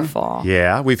another wonderful. One.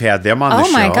 Yeah, we've had them on the show.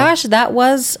 Oh, my gosh. That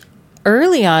was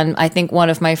early on. I think one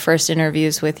of my first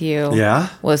interviews with you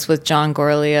was with John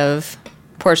Gorley of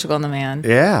Portugal the Man.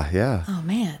 Yeah. Oh,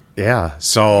 man. Yeah.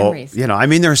 So, Memories.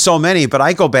 there's so many, but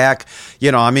I go back,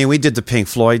 we did the Pink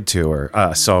Floyd tour.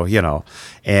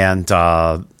 And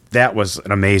that was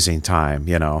an amazing time,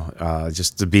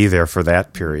 just to be there for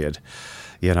that period,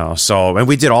 So, and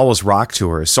we did all those rock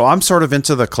tours. So I'm sort of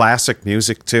into the classic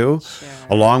music too,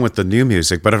 along with the new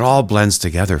music, but it all blends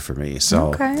together for me.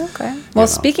 So Okay. Well,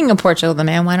 speaking of Portugal the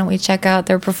Man, why don't we check out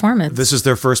their performance? This is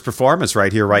their first performance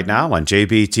right here, right now on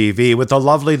JBTV with the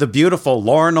lovely, the beautiful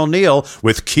Lauren O'Neill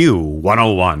with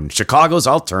Q101, Chicago's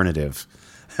Alternative.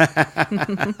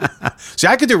 See,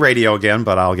 I could do radio again,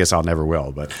 but I guess I'll never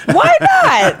will. But why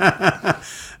not?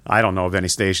 I don't know of any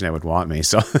station that would want me.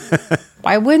 So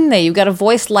why wouldn't they? You've got a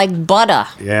voice like butter.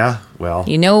 Yeah, well,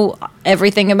 you know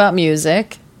everything about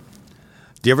music.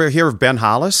 Do you ever hear of Ben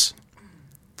Hollis?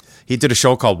 He did a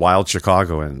show called Wild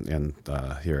Chicago in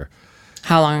here.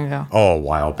 How long ago? Oh, a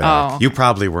while back. Oh. You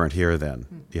probably weren't here then,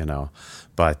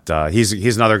 But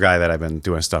he's another guy that I've been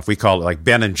doing stuff. We call it like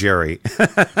Ben and Jerry.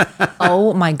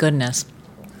 Oh, my goodness.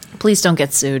 Please don't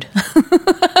get sued.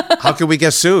 How can we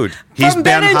get sued? He's From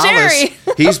Ben and Hollis. Jerry.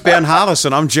 He's Ben Hollis,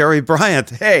 and I'm Jerry Bryant.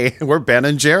 Hey, we're Ben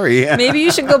and Jerry. Maybe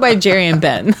you should go by Jerry and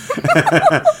Ben.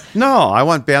 No, I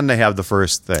want Ben to have the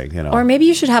first thing, Or maybe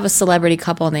you should have a celebrity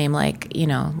couple name like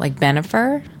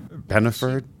Bennifer.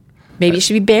 Bennifer? Maybe it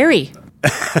should be Barry.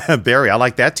 Barry, I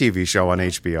like that TV show on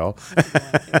HBO.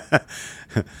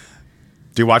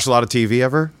 Do you watch a lot of TV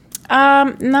ever?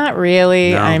 Not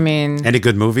really. No. I mean, any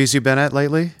good movies you've been at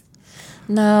lately?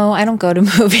 No, I don't go to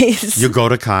movies. You go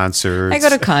to concerts. I go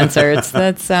to concerts.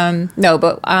 That's no,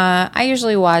 but I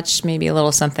usually watch maybe a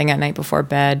little something at night before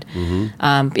bed.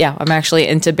 Mm-hmm. Yeah, I'm actually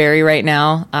into Barry right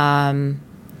now.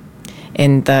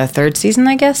 In the third season,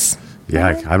 I guess.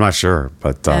 Yeah, I'm not sure,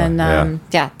 but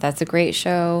yeah, that's a great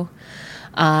show.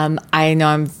 I know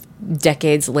I'm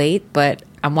decades late, but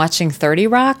I'm watching 30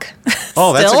 Rock.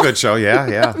 Oh, that's a good show.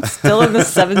 Yeah. I'm still in the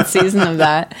 7th season of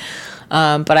that.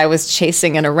 But I was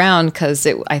chasing it around because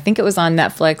I think it was on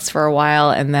Netflix for a while,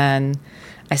 and then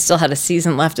I still had a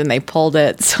season left, and they pulled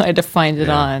it, so I had to find it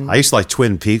on. I used to like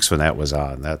Twin Peaks when that was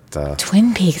on.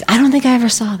 Twin Peaks? I don't think I ever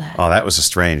saw that. Oh, that was a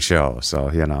strange show, so,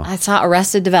 I saw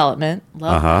Arrested Development.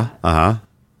 Love that.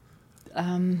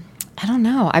 I don't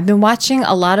know. I've been watching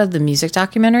a lot of the music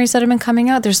documentaries that have been coming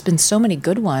out. There's been so many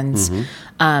good ones.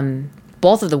 Mm-hmm.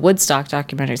 Both of the Woodstock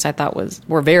documentaries I thought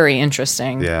were very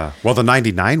interesting. Yeah. Well, the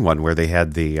 99 one where they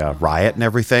had the riot and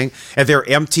everything, and their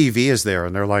MTV is there,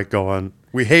 and they're like going,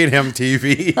 we hate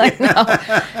MTV. I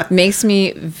know. Makes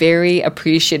me very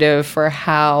appreciative for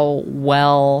how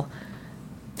well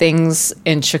things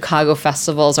in Chicago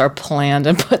festivals are planned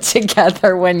and put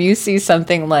together when you see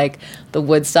something like the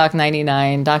Woodstock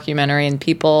 99 documentary and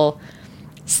people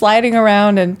sliding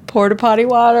around in porta potty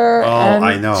water and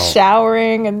I know.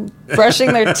 showering and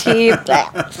brushing their teeth.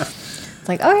 It's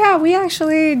like, oh yeah, we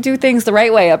actually do things the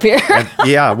right way up here.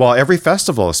 Yeah, well, every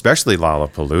festival, especially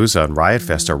Lollapalooza and Riot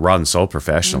Fest, are run so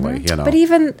professionally, But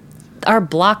even our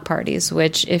block parties,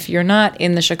 which if you're not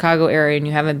in the Chicago area and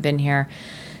you haven't been here,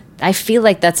 I feel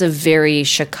like that's a very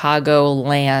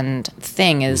Chicagoland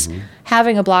thing, is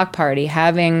having a block party, you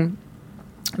have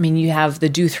the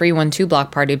Do 312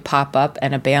 block party pop up,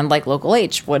 and a band like Local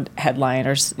H would headline,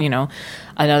 or,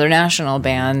 another national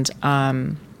band.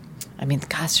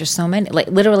 Gosh, there's so many. Like,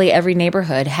 literally every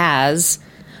neighborhood has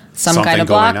some kind of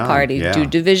block party. Yeah. Do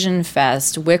Division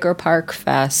Fest, Wicker Park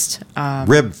Fest.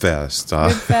 Rib Fest.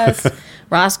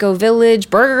 Roscoe Village,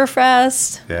 Burger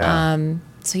Fest. Yeah.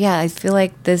 I feel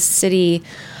like this city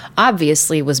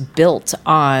obviously was built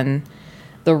on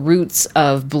the roots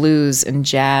of blues and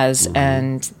jazz,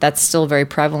 and that's still very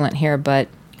prevalent here, but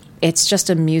it's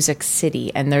just a music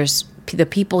city, and the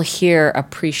people here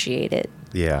appreciate it.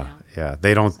 Yeah. Yeah,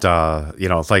 they don't,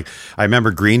 it's like, I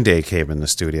remember Green Day came in the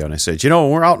studio and I said, when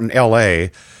we're out in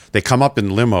L.A., they come up in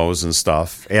limos and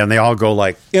stuff, and they all go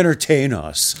like, entertain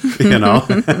us,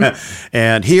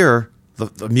 And here,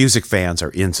 the music fans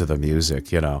are into the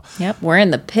music, Yep, we're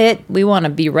in the pit. We want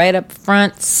to be right up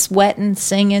front, sweating,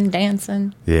 singing,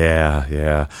 dancing.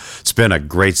 Yeah. It's been a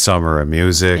great summer of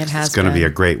music. It's going to be a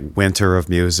great winter of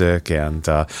music. And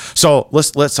so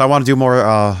I want to do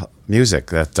more music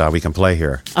that we can play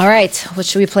here. All right, what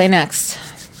should we play next?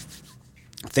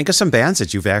 Think of some bands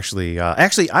that you've actually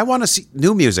I want to see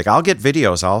new music. I'll get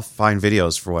videos. I'll find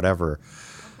videos for whatever.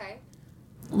 Okay.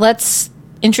 Let's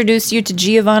introduce you to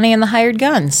Giovanni and the Hired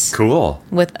Guns. Cool.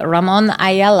 With Ramon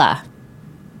Ayala.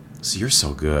 So you're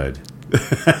so good.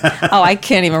 Oh, I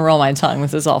can't even roll my tongue.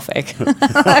 This is all fake.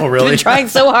 Oh, really? I've been trying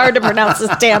so hard to pronounce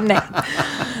this damn name.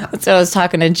 So I was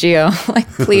talking to Gio. Like,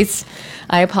 please,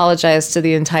 I apologize to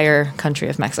the entire country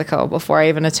of Mexico before I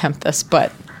even attempt this,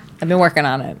 but I've been working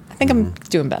on it. I think I'm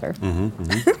doing better.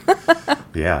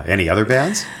 Yeah. Any other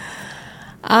bands?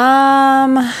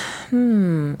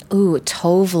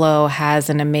 Tovlo has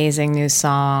an amazing new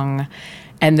song,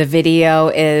 and the video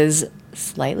is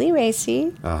slightly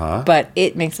racy, but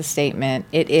it makes a statement.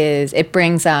 It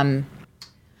brings we'll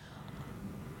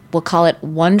call it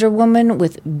Wonder Woman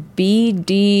with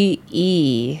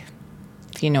BDE,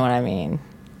 if you know what I mean.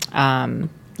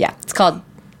 It's called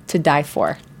To Die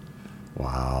For.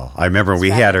 Wow. I remember we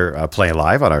had her play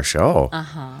live on our show.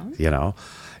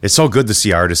 It's so good to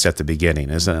see artists at the beginning,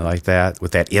 isn't it, like that,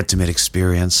 with that intimate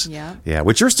experience? Yeah. Yeah,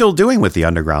 which you're still doing with the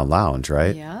Underground Lounge,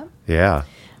 right? Yeah. Yeah.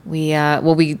 We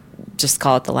just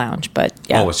call it the Lounge, but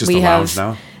yeah. Oh, it's just the Lounge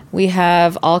now? We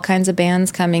have all kinds of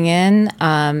bands coming in,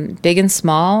 big and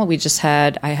small.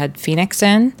 I had Phoenix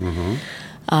in,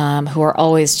 who are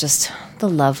always just the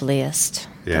loveliest.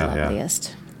 Yeah, the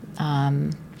loveliest.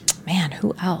 Man,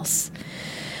 who else?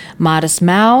 Modest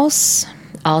Mouse,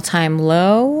 All Time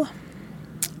Low.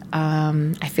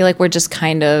 I feel like we're just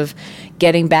kind of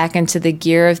getting back into the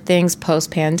gear of things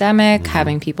post-pandemic,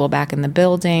 having people back in the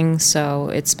building. So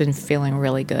it's been feeling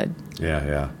really good.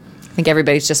 Yeah. I think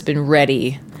everybody's just been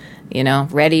ready,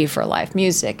 ready for live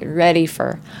music and ready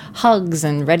for hugs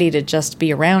and ready to just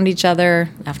be around each other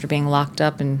after being locked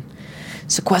up and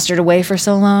sequestered away for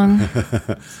so long.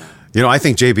 I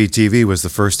think JBTV was the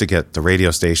first to get the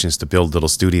radio stations to build little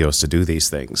studios to do these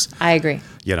things. I agree.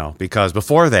 Because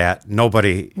before that,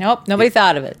 nobody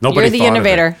thought of it. You're the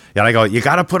innovator. And I go, you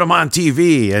got to put them on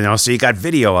TV, so you got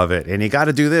video of it, and you got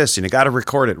to do this, and you got to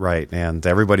record it right, and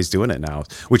everybody's doing it now,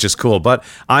 which is cool. But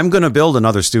I'm going to build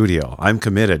another studio. I'm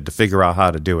committed to figure out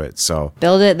how to do it. So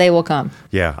build it, they will come.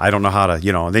 Yeah, I don't know how to,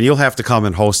 and then you'll have to come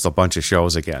and host a bunch of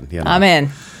shows again. I'm in,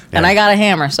 and I got a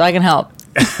hammer, so I can help.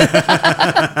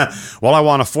 Well, I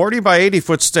want a 40 by 80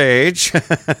 foot stage. All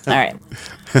right.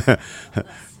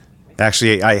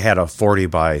 Actually, I had a 40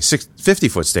 by 50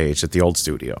 foot stage at the old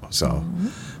studio,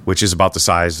 which is about the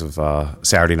size of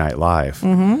Saturday Night Live.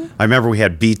 I remember we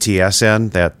had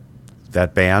BTSN, that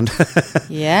band.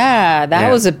 Yeah,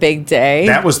 that was a big day.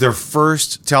 That was their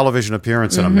first television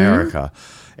appearance in America,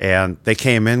 and they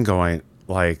came in going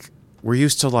like, "We're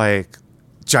used to like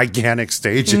gigantic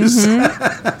stages."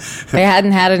 They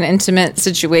hadn't had an intimate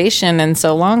situation in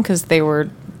so long because they were,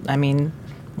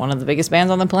 one of the biggest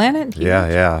bands on the planet.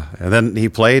 Yeah. And then he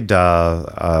played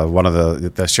one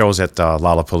of the shows at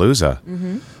Lollapalooza.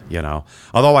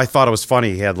 Although I thought it was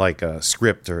funny, he had like a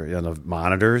script or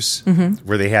monitors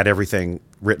where they had everything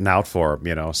written out for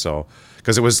him. So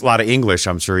because it was a lot of English,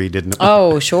 I'm sure he didn't.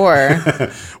 Oh, sure.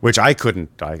 Which I couldn't.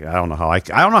 I don't know how. I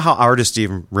don't know how artists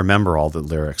even remember all the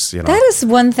lyrics. That is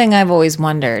one thing I've always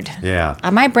wondered. Yeah.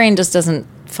 My brain just doesn't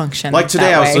function like today.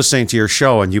 That way. I was listening to your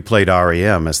show and you played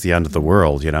REM as The End of the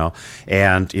World.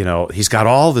 And he's got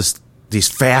all these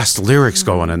fast lyrics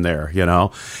going in there.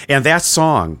 And that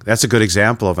song, that's a good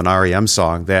example of an REM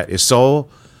song that is so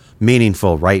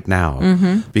meaningful right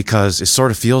now because it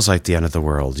sort of feels like the end of the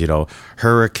world,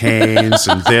 hurricanes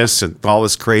and this and all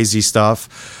this crazy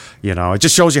stuff. It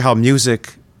just shows you how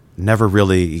music never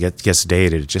really gets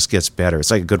dated. It just gets better. It's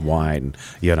like a good wine,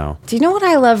 Do you know what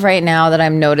I love right now that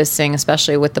I'm noticing,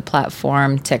 especially with the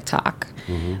platform TikTok,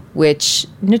 which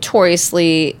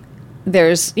notoriously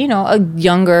there's, a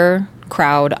younger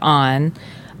crowd on,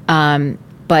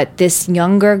 but this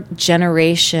younger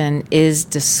generation is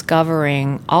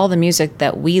discovering all the music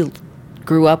that we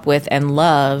grew up with and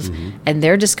love, and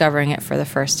they're discovering it for the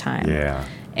first time. Yeah.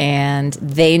 And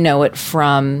they know it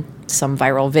from some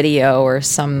viral video or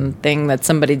something that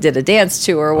somebody did a dance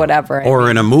to or whatever.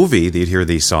 Or in a movie, you'd hear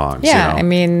these songs.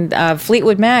 Yeah,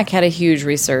 Fleetwood Mac had a huge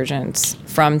resurgence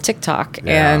from TikTok,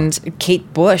 and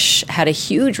Kate Bush had a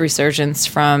huge resurgence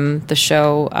from the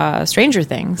show Stranger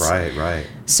Things. Right.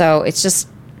 So it's just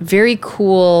very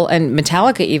cool, and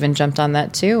Metallica even jumped on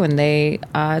that too, and they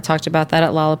talked about that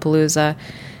at Lollapalooza,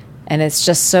 and it's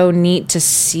just so neat to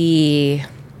see.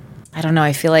 I don't know,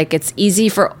 I feel like it's easy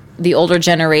for the older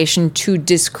generation to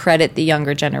discredit the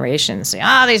younger generation. Say,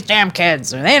 these damn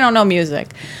kids, or they don't know music.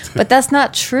 But that's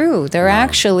not true. They're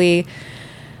actually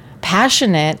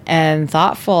passionate and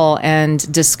thoughtful and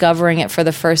discovering it for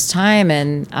the first time.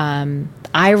 And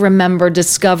I remember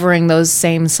discovering those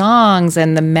same songs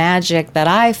and the magic that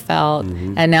I felt.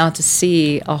 And now to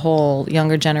see a whole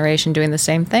younger generation doing the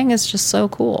same thing is just so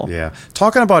cool. Yeah.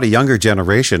 Talking about a younger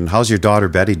generation, how's your daughter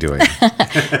Betty doing?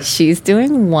 She's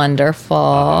doing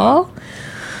wonderful.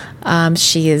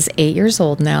 She is 8 years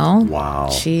old now.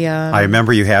 Wow. I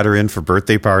remember you had her in for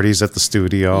birthday parties at the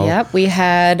studio. Yep. We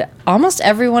had almost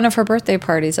every one of her birthday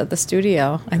parties at the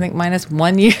studio. I think minus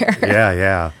 1 year.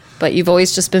 Yeah. But you've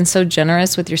always just been so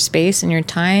generous with your space and your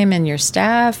time and your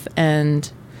staff.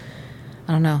 And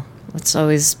I don't know.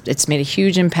 It's made a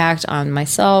huge impact on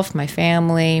myself, my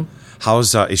family.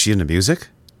 Is she into music?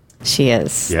 She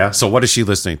is. Yeah. So what is she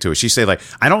listening to? Does she say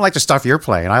I don't like the stuff you're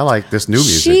playing. I like this new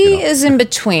music. She is in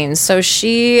between. So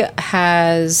she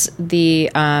has the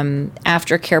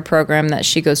aftercare program that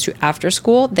she goes to after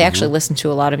school. They actually listen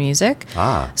to a lot of music.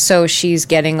 So she's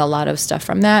getting a lot of stuff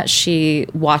from that. She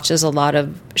watches a lot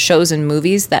of shows and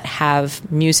movies that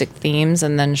have music themes,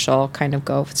 and then she'll kind of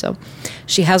go. So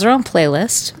she has her own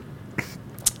playlist.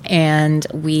 And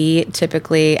we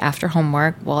typically, after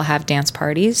homework, will have dance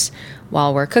parties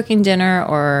while we're cooking dinner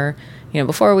or,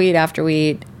 before we eat, after we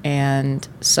eat. And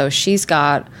so she's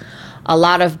got a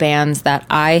lot of bands that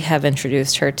I have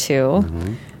introduced her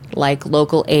to, like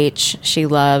Local H. She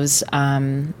loves.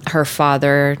 Her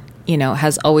father,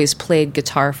 has always played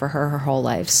guitar for her whole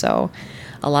life. So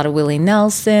a lot of Willie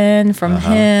Nelson from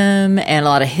him, and a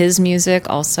lot of his music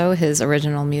also. His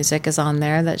original music is on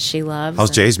there that she loves.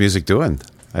 How's Jay's music doing?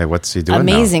 Hey, what's he doing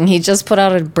Amazing. now? He just put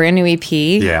out a brand new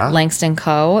EP, Langston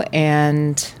Co.,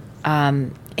 and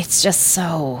it's just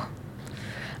so,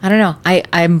 I don't know.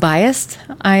 I'm biased.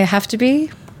 I have to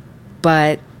be,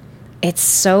 but it's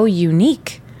so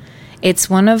unique. It's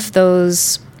one of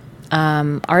those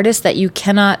artists that you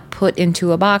cannot put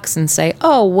into a box and say,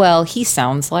 oh, well, he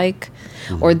sounds like,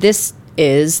 or this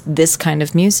is this kind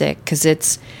of music,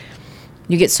 because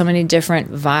you get so many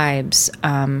different vibes.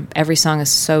 Every song is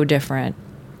so different.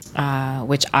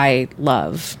 Which I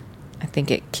love. I think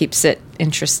it keeps it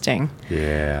interesting.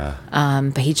 Yeah.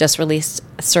 But he just released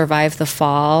Survive the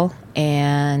Fall,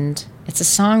 and it's a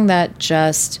song that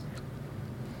just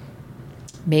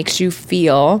makes you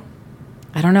feel,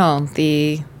 I don't know,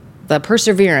 the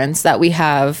perseverance that we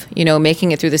have,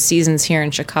 making it through the seasons here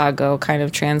in Chicago, kind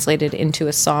of translated into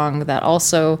a song that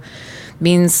also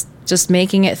means just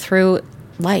making it through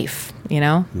life,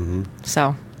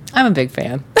 So I'm a big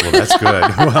fan. Well, that's good.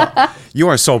 Well, you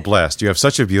are so blessed. You have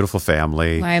such a beautiful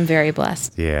family. I am very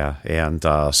blessed. Yeah. And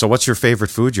so what's your favorite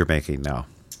food you're making now?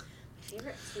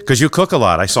 Because you cook a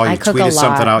lot. I saw you tweeted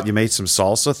something out. You made some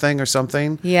salsa thing or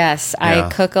something? Yes, yeah. I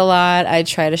cook a lot. I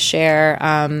try to share.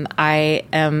 I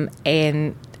am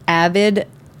an avid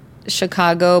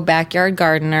Chicago backyard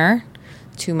gardener,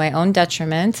 to my own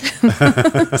detriment.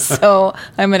 So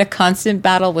I'm in a constant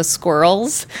battle with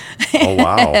squirrels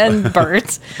and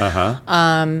birds.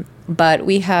 But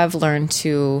we have learned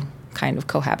to kind of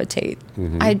cohabitate.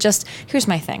 Here's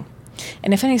my thing.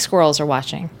 And if any squirrels are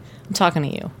watching, I'm talking to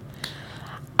you.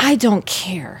 I don't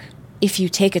care if you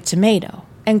take a tomato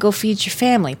and go feed your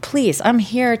family. Please, I'm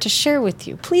here to share with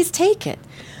you. Please take it.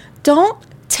 Don't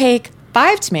take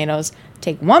 5 tomatoes,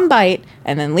 take one bite,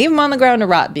 and then leave them on the ground to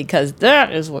rot, because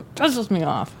that is what pisses me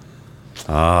off.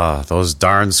 Those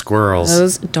darn squirrels.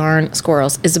 Those Darn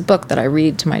Squirrels is a book that I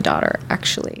read to my daughter,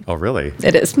 actually. Oh, really?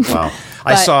 It is. Wow.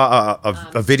 I saw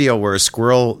a video where a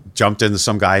squirrel jumped into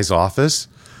some guy's office.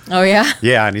 Oh, yeah?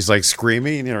 Yeah, and he's like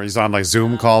screaming. He's on like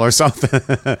Zoom call or something.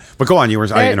 But go on,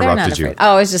 I interrupted you.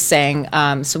 Oh, I was just saying,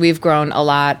 so we've grown a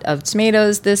lot of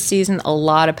tomatoes this season, a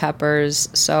lot of peppers.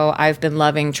 So I've been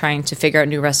loving trying to figure out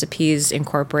new recipes,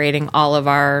 incorporating all of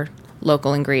our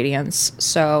local ingredients.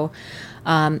 So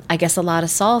I guess a lot of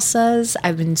salsas.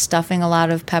 I've been stuffing a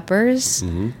lot of peppers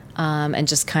and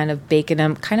just kind of baking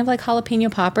them, kind of like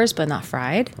jalapeno poppers, but not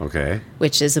fried. Okay.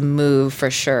 Which is a move for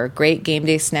sure. Great game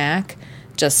day snack.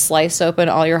 Just slice open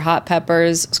all your hot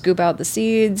peppers, scoop out the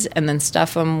seeds, and then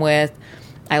stuff them with,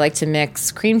 I like to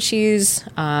mix cream cheese,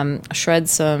 shred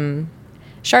some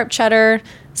sharp cheddar,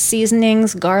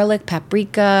 seasonings, garlic,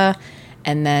 paprika,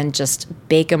 and then just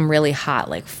bake them really hot,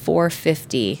 like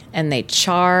 450, and they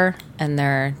char, and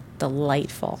they're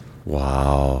delightful.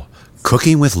 Wow.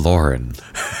 Cooking with Lauren.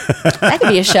 That could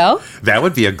be a show. That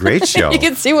would be a great show. You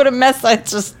can see what a mess I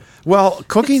just... Well,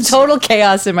 cooking's total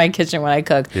chaos in my kitchen when I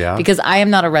cook. Yeah. Because I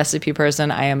am not a recipe person.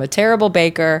 I am a terrible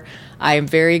baker. I am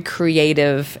very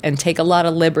creative and take a lot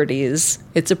of liberties.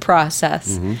 It's a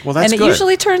process. Mm-hmm. Well, that's good. And it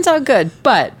usually turns out good,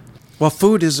 but... Well,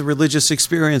 food is a religious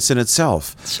experience in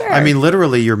itself. Sure. I mean,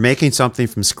 literally, you're making something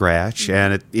from scratch,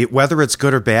 and whether it's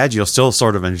good or bad, you'll still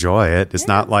sort of enjoy it. It's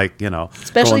not like,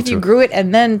 Especially if you grew it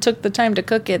and then took the time to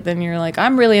cook it, then you're like,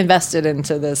 I'm really invested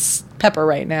into this pepper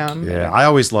right now. Yeah, I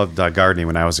always loved gardening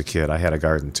when I was a kid. I had a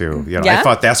garden, too. Yeah? I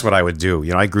thought that's what I would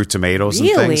do. I grew tomatoes and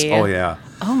things. Oh, yeah.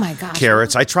 Oh, my gosh.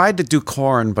 Carrots. I tried to do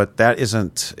corn, but that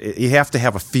isn't... You have to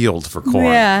have a field for corn.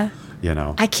 Yeah.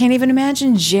 I can't even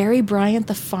imagine Jerry Bryant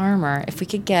the farmer. If we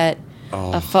could get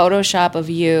a Photoshop of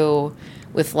you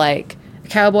with like a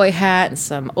cowboy hat and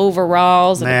some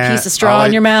overalls and a piece of straw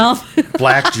in your mouth.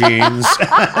 Black jeans,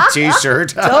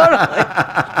 t-shirt. Totally.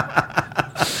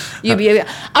 You'd be,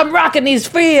 I'm rocking these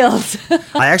fields.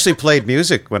 I actually played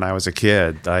music when I was a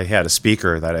kid. I had a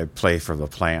speaker that I'd play for the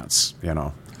plants,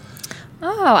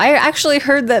 Oh, I actually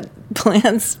heard that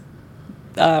plants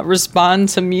respond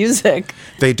to music.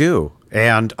 They do.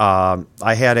 And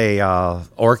I had a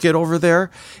orchid over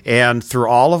there, and through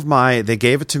all of they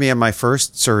gave it to me in my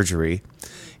first surgery,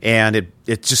 and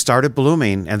it just started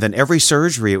blooming, and then every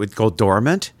surgery it would go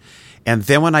dormant, and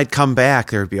then when I'd come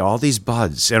back, there would be all these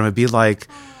buds, and it would be like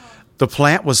the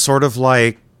plant was sort of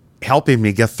like helping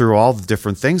me get through all the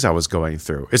different things I was going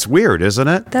through. It's weird, isn't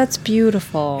it? That's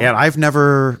beautiful. And I've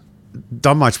never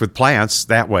done much with plants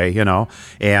that way,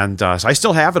 and so I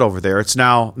still have it over there. It's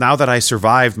now that I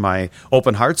survived my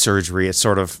open heart surgery, it's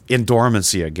sort of in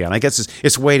dormancy again. I guess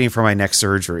it's waiting for my next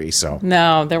surgery. So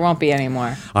no, there won't be any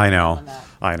more. I know,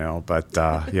 but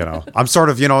I'm sort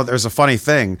of there's a funny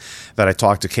thing that I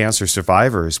talk to cancer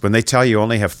survivors when they tell you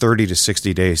only have 30 to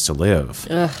 60 days to live.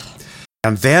 Ugh.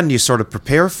 And then you sort of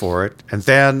prepare for it, and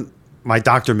then my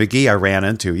Dr. McGee I ran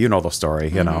into, the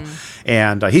story,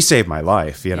 and he saved my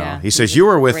life, Yeah, He says, you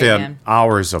were within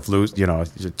hours of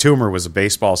the tumor was a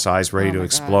baseball size, ready to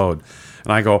explode. God.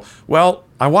 And I go, well,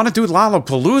 I want to do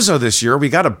Lollapalooza this year. We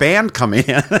got a band coming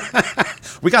in.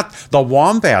 We got the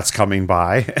Wombats coming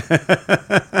by.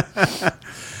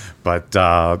 But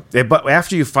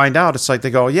after you find out, it's like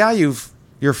they go, yeah,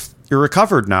 you're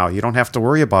recovered now. You don't have to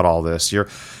worry about all this.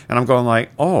 And I'm going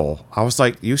like, oh, I was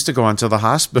like used to going to the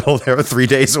hospital there 3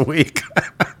 days a week.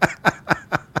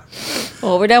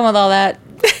 Well, we're done with all that.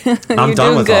 I'm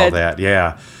done with all that.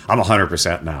 Yeah. I'm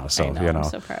 100% now. So, I'm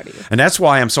so proud of you. And that's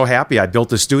why I'm so happy I built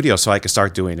the studio so I could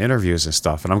start doing interviews and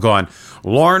stuff. And I'm going,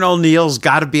 Lauren O'Neill's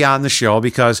got to be on the show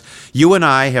because you and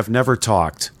I have never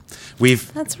talked.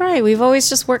 That's right. We've always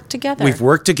just worked together. We've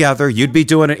worked together. You'd be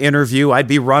doing an interview. I'd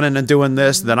be running and doing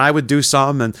this. Then I would do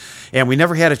some. And we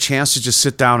never had a chance to just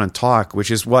sit down and talk, which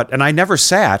is and I never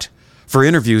sat for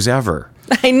interviews ever.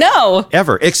 I know.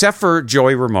 Ever. Except for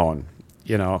Joey Ramone,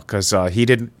 because he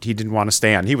didn't want to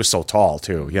stand. He was so tall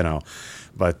too,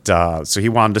 But so he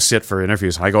wanted to sit for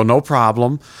interviews. I go, no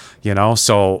problem,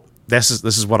 so this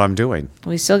is what I'm doing.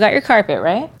 We still got your carpet,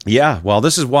 right? Yeah. Well,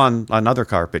 this is another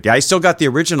carpet. Yeah, I still got the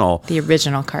original. The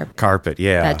original carpet. Carpet,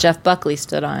 yeah. That Jeff Buckley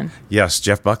stood on. Yes,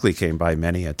 Jeff Buckley came by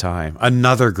many a time.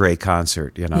 Another great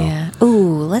concert, Yeah.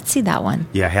 Ooh, let's see that one.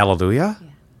 Yeah, Hallelujah,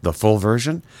 the full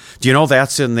version. Do you know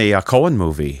that's in the Coen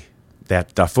movie?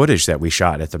 That footage that we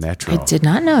shot at the Metro. I did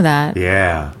not know that.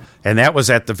 Yeah. And that was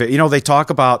at they talk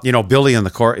about, Billy and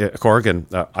the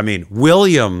Corgan,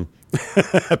 William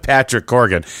Patrick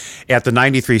Corgan at the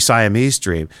 93 Siamese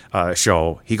Dream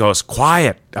show. He goes,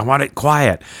 quiet. I want it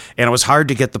quiet. And it was hard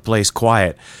to get the place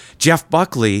quiet. Jeff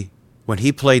Buckley, when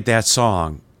he played that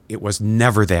song, it was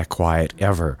never that quiet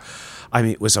ever. I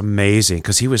mean, it was amazing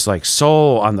because he was like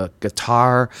so on the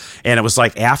guitar, and it was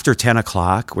like after 10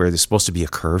 o'clock where there's supposed to be a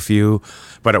curfew,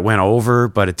 but it went over,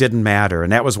 but it didn't matter.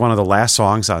 And that was one of the last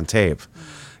songs on tape.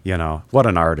 You know, what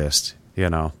an artist, you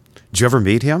know. Did you ever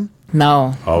meet him?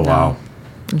 No. Oh, no. wow.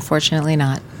 Unfortunately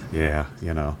not. Yeah,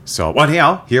 you know. So, well,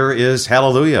 anyhow, here is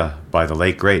Hallelujah by the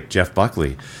late, great Jeff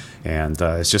Buckley. And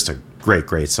it's just a great,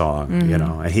 great song, you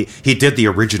know. And he did the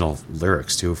original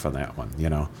lyrics, too, for that one, you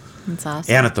know. That's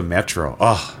awesome. And at the Metro.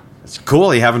 Oh, it's cool.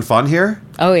 Are you having fun here?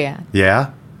 Oh, yeah.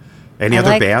 Yeah? Any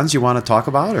other bands you want to talk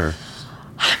about? Or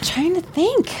I'm trying to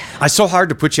think. It's so hard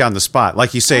to put you on the spot.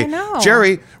 Like you say,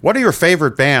 Jerry, what are your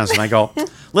favorite bands? And I go,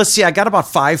 let's see, I got about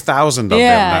 5,000 of them now.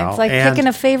 Yeah, it's like picking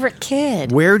a favorite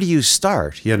kid. Where do you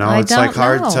start? You know, I it's like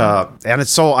hard to, and it's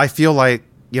so, I feel like,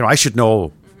 you know, I should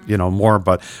know, you know, more,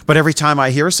 but every time I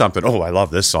hear something, oh, I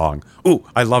love this song. Ooh,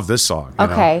 I love this song.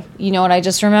 Okay. You know what I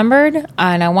just remembered?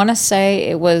 And I want to say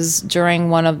it was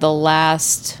during one of the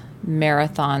last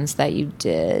marathons that you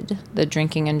did, the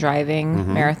drinking and driving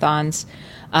marathons.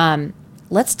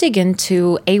 Let's dig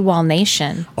into AWOL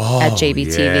Nation at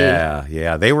JBTV.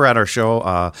 Yeah. They were at our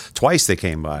show twice. They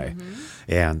came by.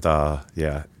 And,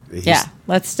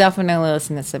 let's definitely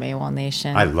listen to some AWOL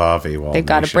Nation. I love AWOL Nation. They've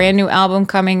got a brand new album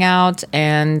coming out,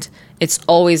 and it's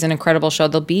always an incredible show.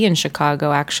 They'll be in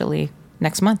Chicago, actually,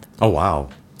 next month. Oh, wow.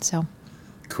 So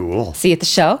cool. See you at the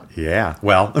show? Yeah.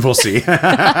 Well, we'll see.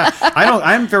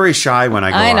 I'm very shy when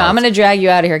I go I know. out. I'm going to drag you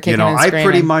out of here kicking and screaming. I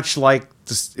pretty much like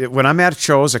when I'm at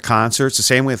shows or concerts, the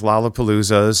same with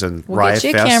Lollapaloozas and Riot Fest.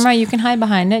 We'll get you a camera. You can hide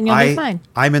behind it, and you'll be fine.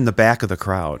 I'm in the back of the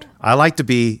crowd. I like to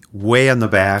be way in the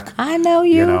back. I know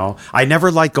you. You know, I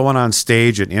never like going on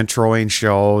stage and introing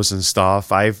shows and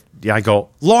stuff. I go,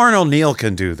 Lauren O'Neill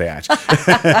can do that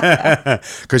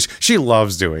because she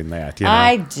loves doing that. You know?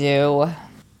 I do.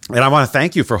 And I want to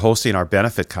thank you for hosting our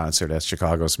benefit concert at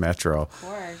Chicago's Metro. Of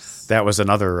course. That was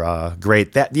another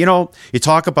great. You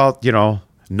talk about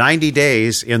 90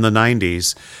 days in the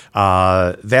 90s.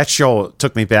 That show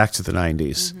took me back to the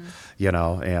 90s,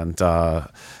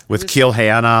 and with Kill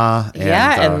Hannah.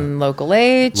 And Local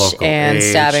H,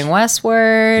 Stabbing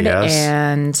Westward,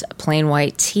 and Plain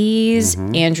White Tees,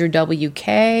 Andrew WK.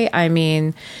 I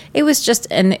mean, it was just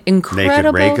an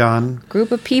incredible Naked Ray Gun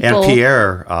group of people. And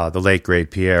Pierre, the late, great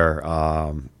Pierre,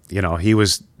 he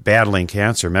was battling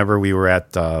cancer. Remember, we were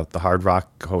at the Hard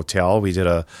Rock Hotel. We did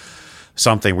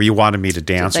something where you wanted me to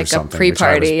dance or something. Like a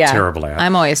pre-party, which I was terrible at.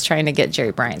 I'm always trying to get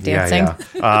Jerry Bryant dancing.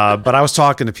 Yeah. But I was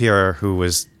talking to Pierre, who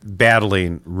was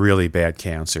battling really bad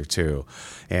cancer too.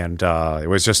 And it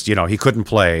was just, he couldn't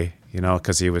play,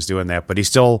 because he was doing that. But he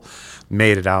still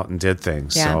made it out and did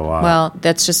things. Yeah. So, well,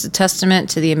 that's just a testament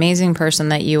to the amazing person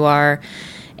that you are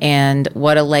and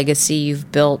what a legacy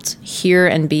you've built here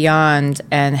and beyond,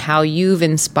 and how you've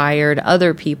inspired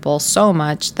other people so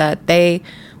much that they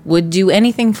would do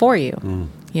anything for you,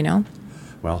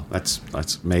 Well, that's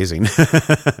amazing.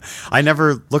 I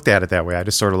never looked at it that way. I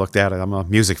just sort of looked at it. I'm a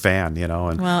music fan,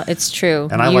 and well, it's true.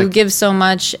 And you give so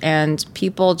much, and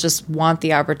people just want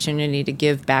the opportunity to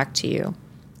give back to you.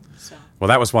 So. Well,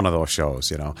 that was one of those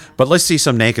shows, But let's see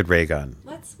some Naked Ray Gun.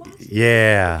 Let's watch.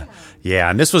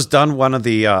 Yeah, and this was done one of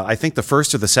the, I think the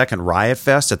first or the second Riot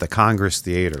Fest at the Congress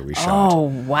Theater we shot. Oh,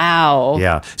 wow.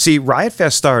 Yeah. See, Riot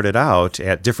Fest started out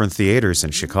at different theaters in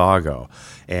Chicago.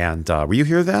 And were you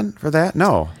here then for that?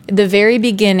 No. The very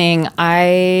beginning,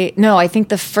 I think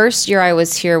the first year I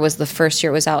was here was the first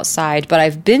year it was outside, but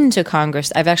I've been to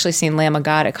Congress. I've actually seen Lamb of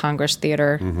God at Congress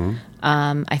Theater.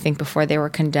 I think before they were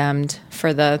condemned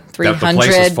for the 300 the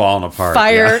place was falling apart.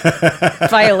 Fire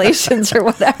violations or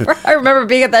whatever. I remember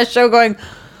being at that show going,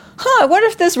 I wonder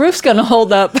if this roof's going to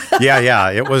hold up. Yeah.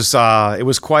 It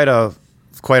was quite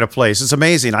a place. It's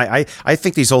amazing. I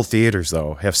think these old theaters,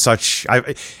 though, have such...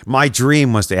 my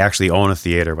dream was to actually own a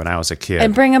theater when I was a kid.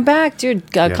 And bring them back,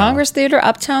 dude. Congress Theater,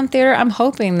 Uptown Theater. I'm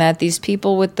hoping that these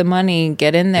people with the money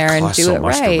get in there and do it right. It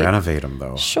costs so much to renovate them,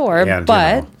 though. Sure, and,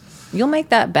 but... You'll make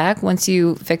that back once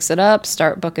you fix it up,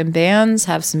 start booking bands,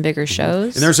 have some bigger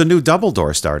shows. And there's a new Double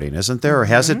Door starting, isn't there? Or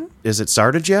is it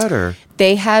started yet? Or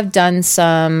they have done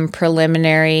some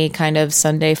preliminary kind of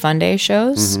Sunday Fun Day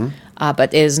shows,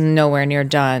 but is nowhere near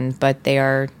done. But they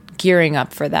are gearing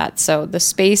up for that. So the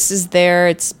space is there.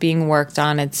 It's being worked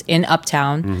on. It's in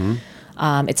Uptown.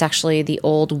 It's actually the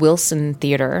old Wilson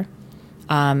Theater,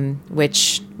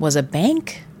 which was a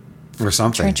bank or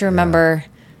something. I'm trying to remember. Yeah.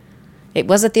 It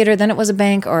was a theater, then it was a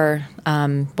bank, or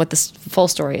what the full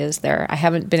story is there. I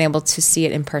haven't been able to see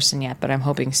it in person yet, but I'm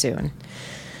hoping soon.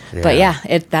 Yeah. But yeah,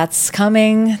 that's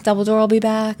coming. Double Door will be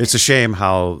back. It's a shame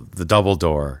how the Double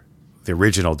Door the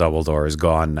original Double Door is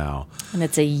gone now. And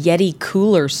it's a Yeti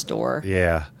cooler store.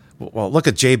 Yeah. Well, look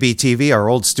at JBTV. Our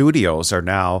old studios are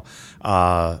now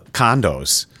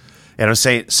condos. And I'm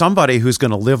saying somebody who's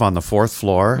going to live on the 4th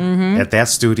floor at that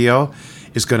studio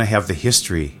is going to have the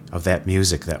history of that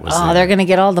music that was there. Oh, they're going to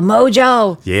get all the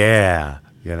mojo. Yeah,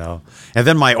 And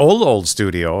then my old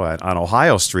studio on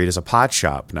Ohio Street is a pot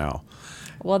shop now.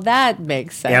 Well, that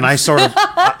makes sense. And I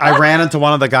I ran into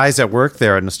one of the guys that worked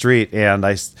there in the street, and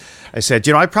I said,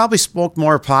 I probably smoked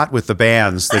more pot with the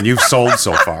bands than you've sold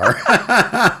so far.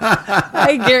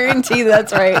 I guarantee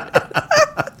that's right.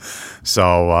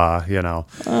 So,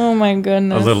 Oh, my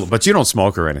goodness. a little, but you don't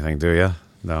smoke or anything, do you?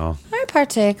 No. I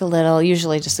partake a little,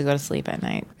 usually just to go to sleep at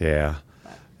night. Yeah.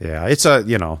 Yeah. It's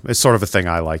it's sort of a thing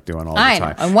I like doing all the time. I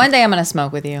know. And one day I'm going to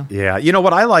smoke with you. Yeah.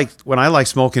 What I like when I like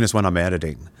smoking is when I'm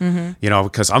editing,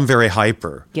 because I'm very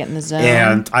hyper. Get in the zone.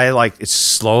 And it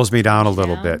slows me down a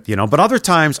little bit, But other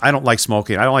times I don't like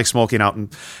smoking. I don't like smoking out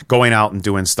and going out and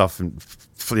doing stuff and,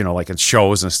 like in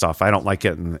shows and stuff. I don't like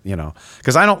getting,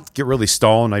 because I don't get really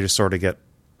stoned. I just sort of get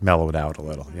mellowed out a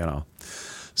little,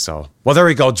 So, well, there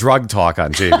we go. Drug talk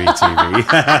on JBTV.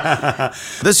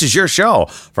 This is your show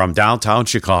from downtown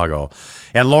Chicago.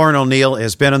 And Lauren O'Neill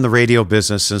has been in the radio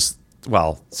business since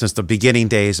the beginning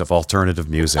days of alternative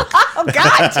music. Oh,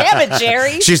 God damn it,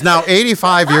 Jerry. She's now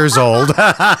 85 years old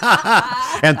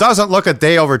and doesn't look a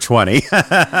day over 20. It's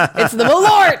the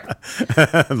Malort.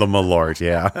 The Malort,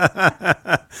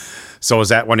 yeah. So is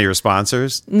that one of your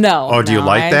sponsors? No. Oh, do you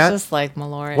like that? I just like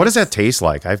Malort. What does that taste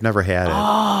like? I've never had it.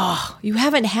 Oh, you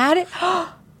haven't had it?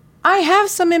 I have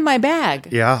some in my bag.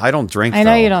 Yeah, I don't drink, I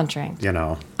know you don't drink.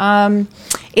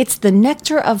 It's the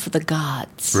nectar of the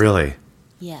gods. Really?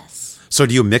 Yes. So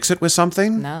do you mix it with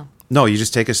something? No. No, you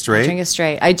just take it straight? I drink it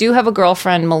straight. I do have a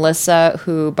girlfriend, Melissa,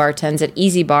 who bartends at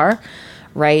Easy Bar,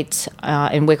 right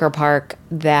in Wicker Park,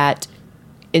 that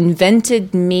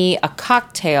invented me a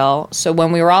cocktail. So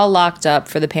when we were all locked up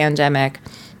for the pandemic,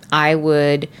 I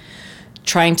would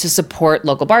trying to support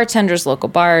local bartenders, local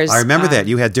bars. I remember that.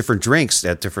 You had different drinks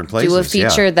at different places. Do a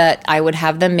feature that I would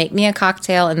have them make me a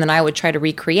cocktail, and then I would try to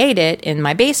recreate it in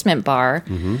my basement bar,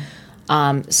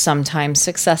 sometimes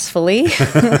successfully.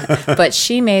 But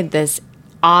she made this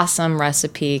awesome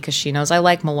recipe because she knows I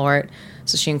like Malort.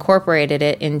 So she incorporated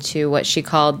it into what she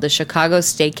called the Chicago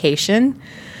Staycation.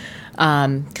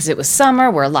 Because it was summer,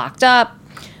 we're locked up.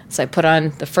 So I put on,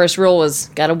 the first rule was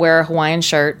got to wear a Hawaiian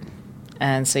shirt.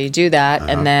 And so you do that.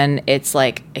 And then it's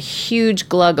like a huge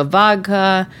glug of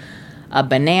vodka, a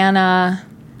banana,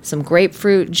 some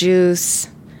grapefruit juice,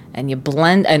 and you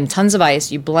blend, and tons of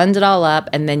ice. You blend it all up,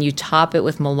 and then you top it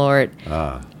with Malort.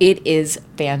 It is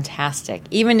fantastic.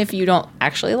 Even if you don't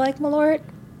actually like Malort,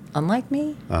 unlike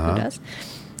me, who does,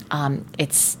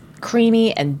 it's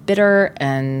creamy and bitter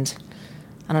and...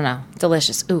 I don't know.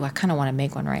 Delicious. Ooh, I kind of want to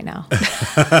make one right now. You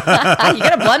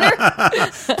got a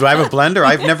blender? Do I have a blender?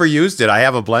 I've never used it. I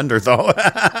have a blender, though.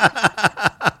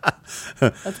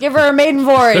 Let's give her a maiden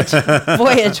voyage.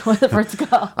 Whatever it's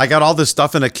called. I got all this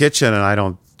stuff in the kitchen, and I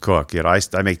don't cook. I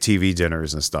make TV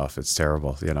dinners and stuff. It's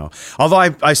terrible,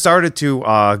 Although I started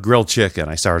to grill chicken.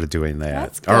 I started doing that.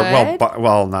 That's good.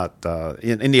 Well, not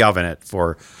in the oven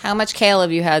for. How much kale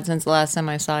have you had since the last time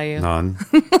I saw you? None.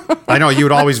 I know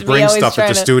you'd always bring stuff at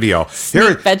the studio.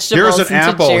 Here's an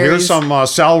apple. Here's some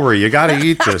celery. You got to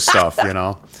eat this stuff,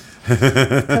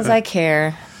 Because I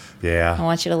care. Yeah. I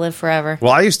want you to live forever.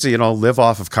 Well, I used to, live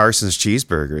off of Carson's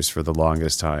cheeseburgers for the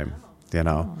longest time.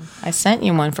 I sent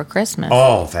you one for Christmas.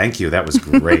 Oh, thank you. That was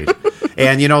great.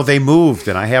 And, they moved,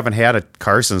 and I haven't had a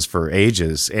Carson's for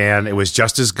ages, and it was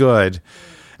just as good.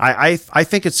 I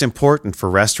think it's important for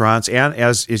restaurants, and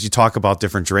as you talk about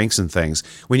different drinks and things,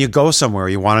 when you go somewhere,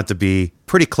 you want it to be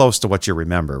pretty close to what you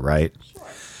remember, right? Sure.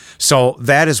 So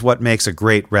that is what makes a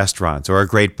great restaurant or a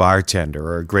great bartender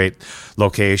or a great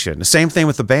location. The same thing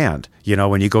with the band.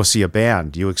 When you go see a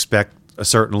band, you expect a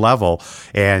certain level,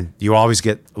 and you always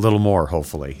get a little more,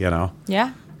 hopefully, Yeah,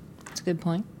 that's a good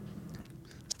point.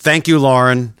 Thank you,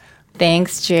 Lauren.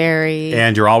 Thanks, Jerry.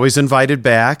 And you're always invited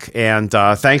back. And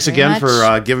thanks again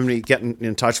for getting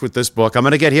in touch with this book. I'm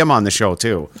going to get him on the show,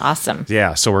 too. Awesome.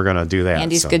 Yeah, so we're going to do that.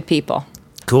 Andy's good people.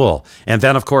 Cool. And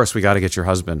then, of course, we got to get your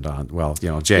husband on. Well,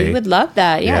 Jay. We would love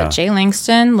that. Yeah. Jay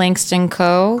Langston, Langston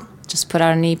Co. Just put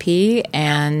out an EP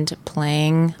and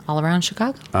playing all around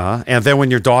Chicago. And then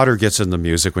when your daughter gets into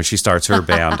music, when she starts her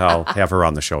band, I'll have her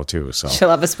on the show too. So she'll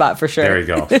have a spot for sure. There you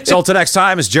go. So till next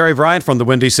time, it's Jerry Bryant from the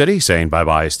Windy City saying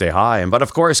bye-bye, stay high. But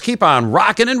of course, keep on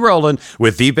rocking and rolling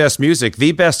with the best music,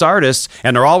 the best artists,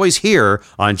 and they're always here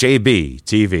on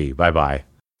JBTV. Bye-bye.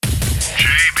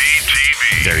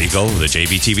 JBTV. There you go, the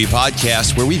JBTV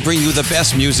podcast, where we bring you the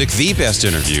best music, the best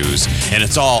interviews, and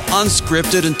it's all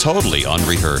unscripted and totally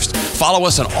unrehearsed. Follow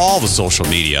us on all the social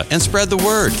media and spread the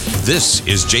word. This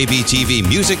is JBTV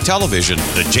Music Television,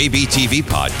 the JBTV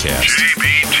podcast.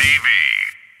 JBTV.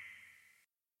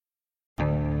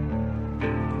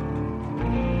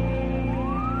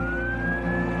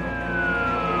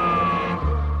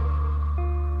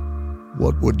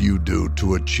 What would you do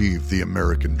to achieve the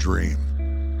American dream?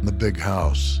 The big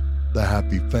house, the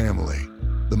happy family,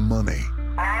 the money.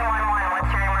 911,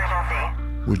 what's your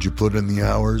emergency? Would you put in the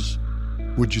hours?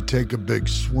 Would you take a big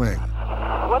swing?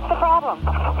 What's the problem?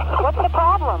 What's the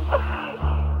problem?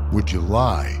 Would you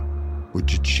lie?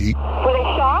 Would you cheat? Were they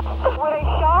shot? Were they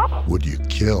shot? Would you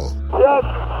kill? Yes.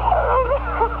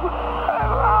 My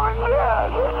mom is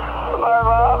dead. My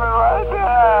mom is right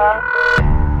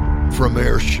there. From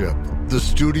Airship, the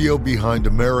studio behind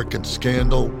American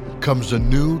Scandal, comes a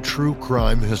new true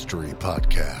crime history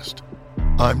podcast.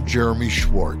 I'm Jeremy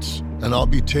Schwartz, and I'll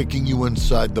be taking you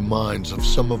inside the minds of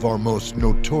some of our most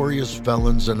notorious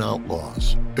felons and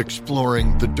outlaws,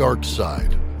 exploring the dark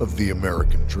side of the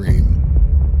American dream.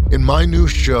 In my new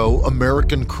show,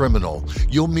 American Criminal,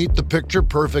 you'll meet the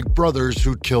picture-perfect brothers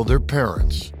who'd kill their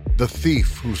parents, the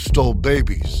thief who stole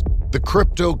babies, the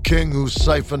crypto king who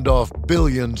siphoned off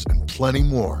billions, and plenty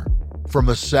more. From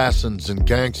assassins and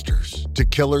gangsters to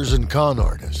killers and con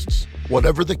artists.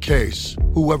 Whatever the case,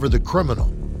 whoever the criminal,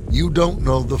 you don't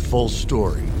know the full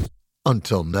story.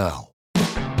 Until now.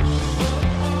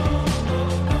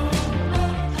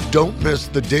 Don't miss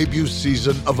the debut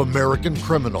season of American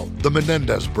Criminal, The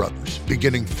Menendez Brothers,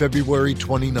 beginning February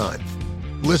 29th.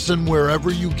 Listen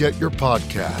wherever you get your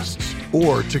podcasts,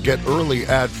 or to get early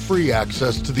ad-free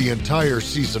access to the entire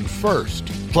season first,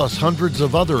 plus hundreds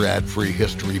of other ad-free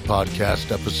history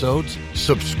podcast episodes,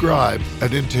 subscribe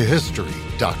at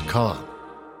IntoHistory.com.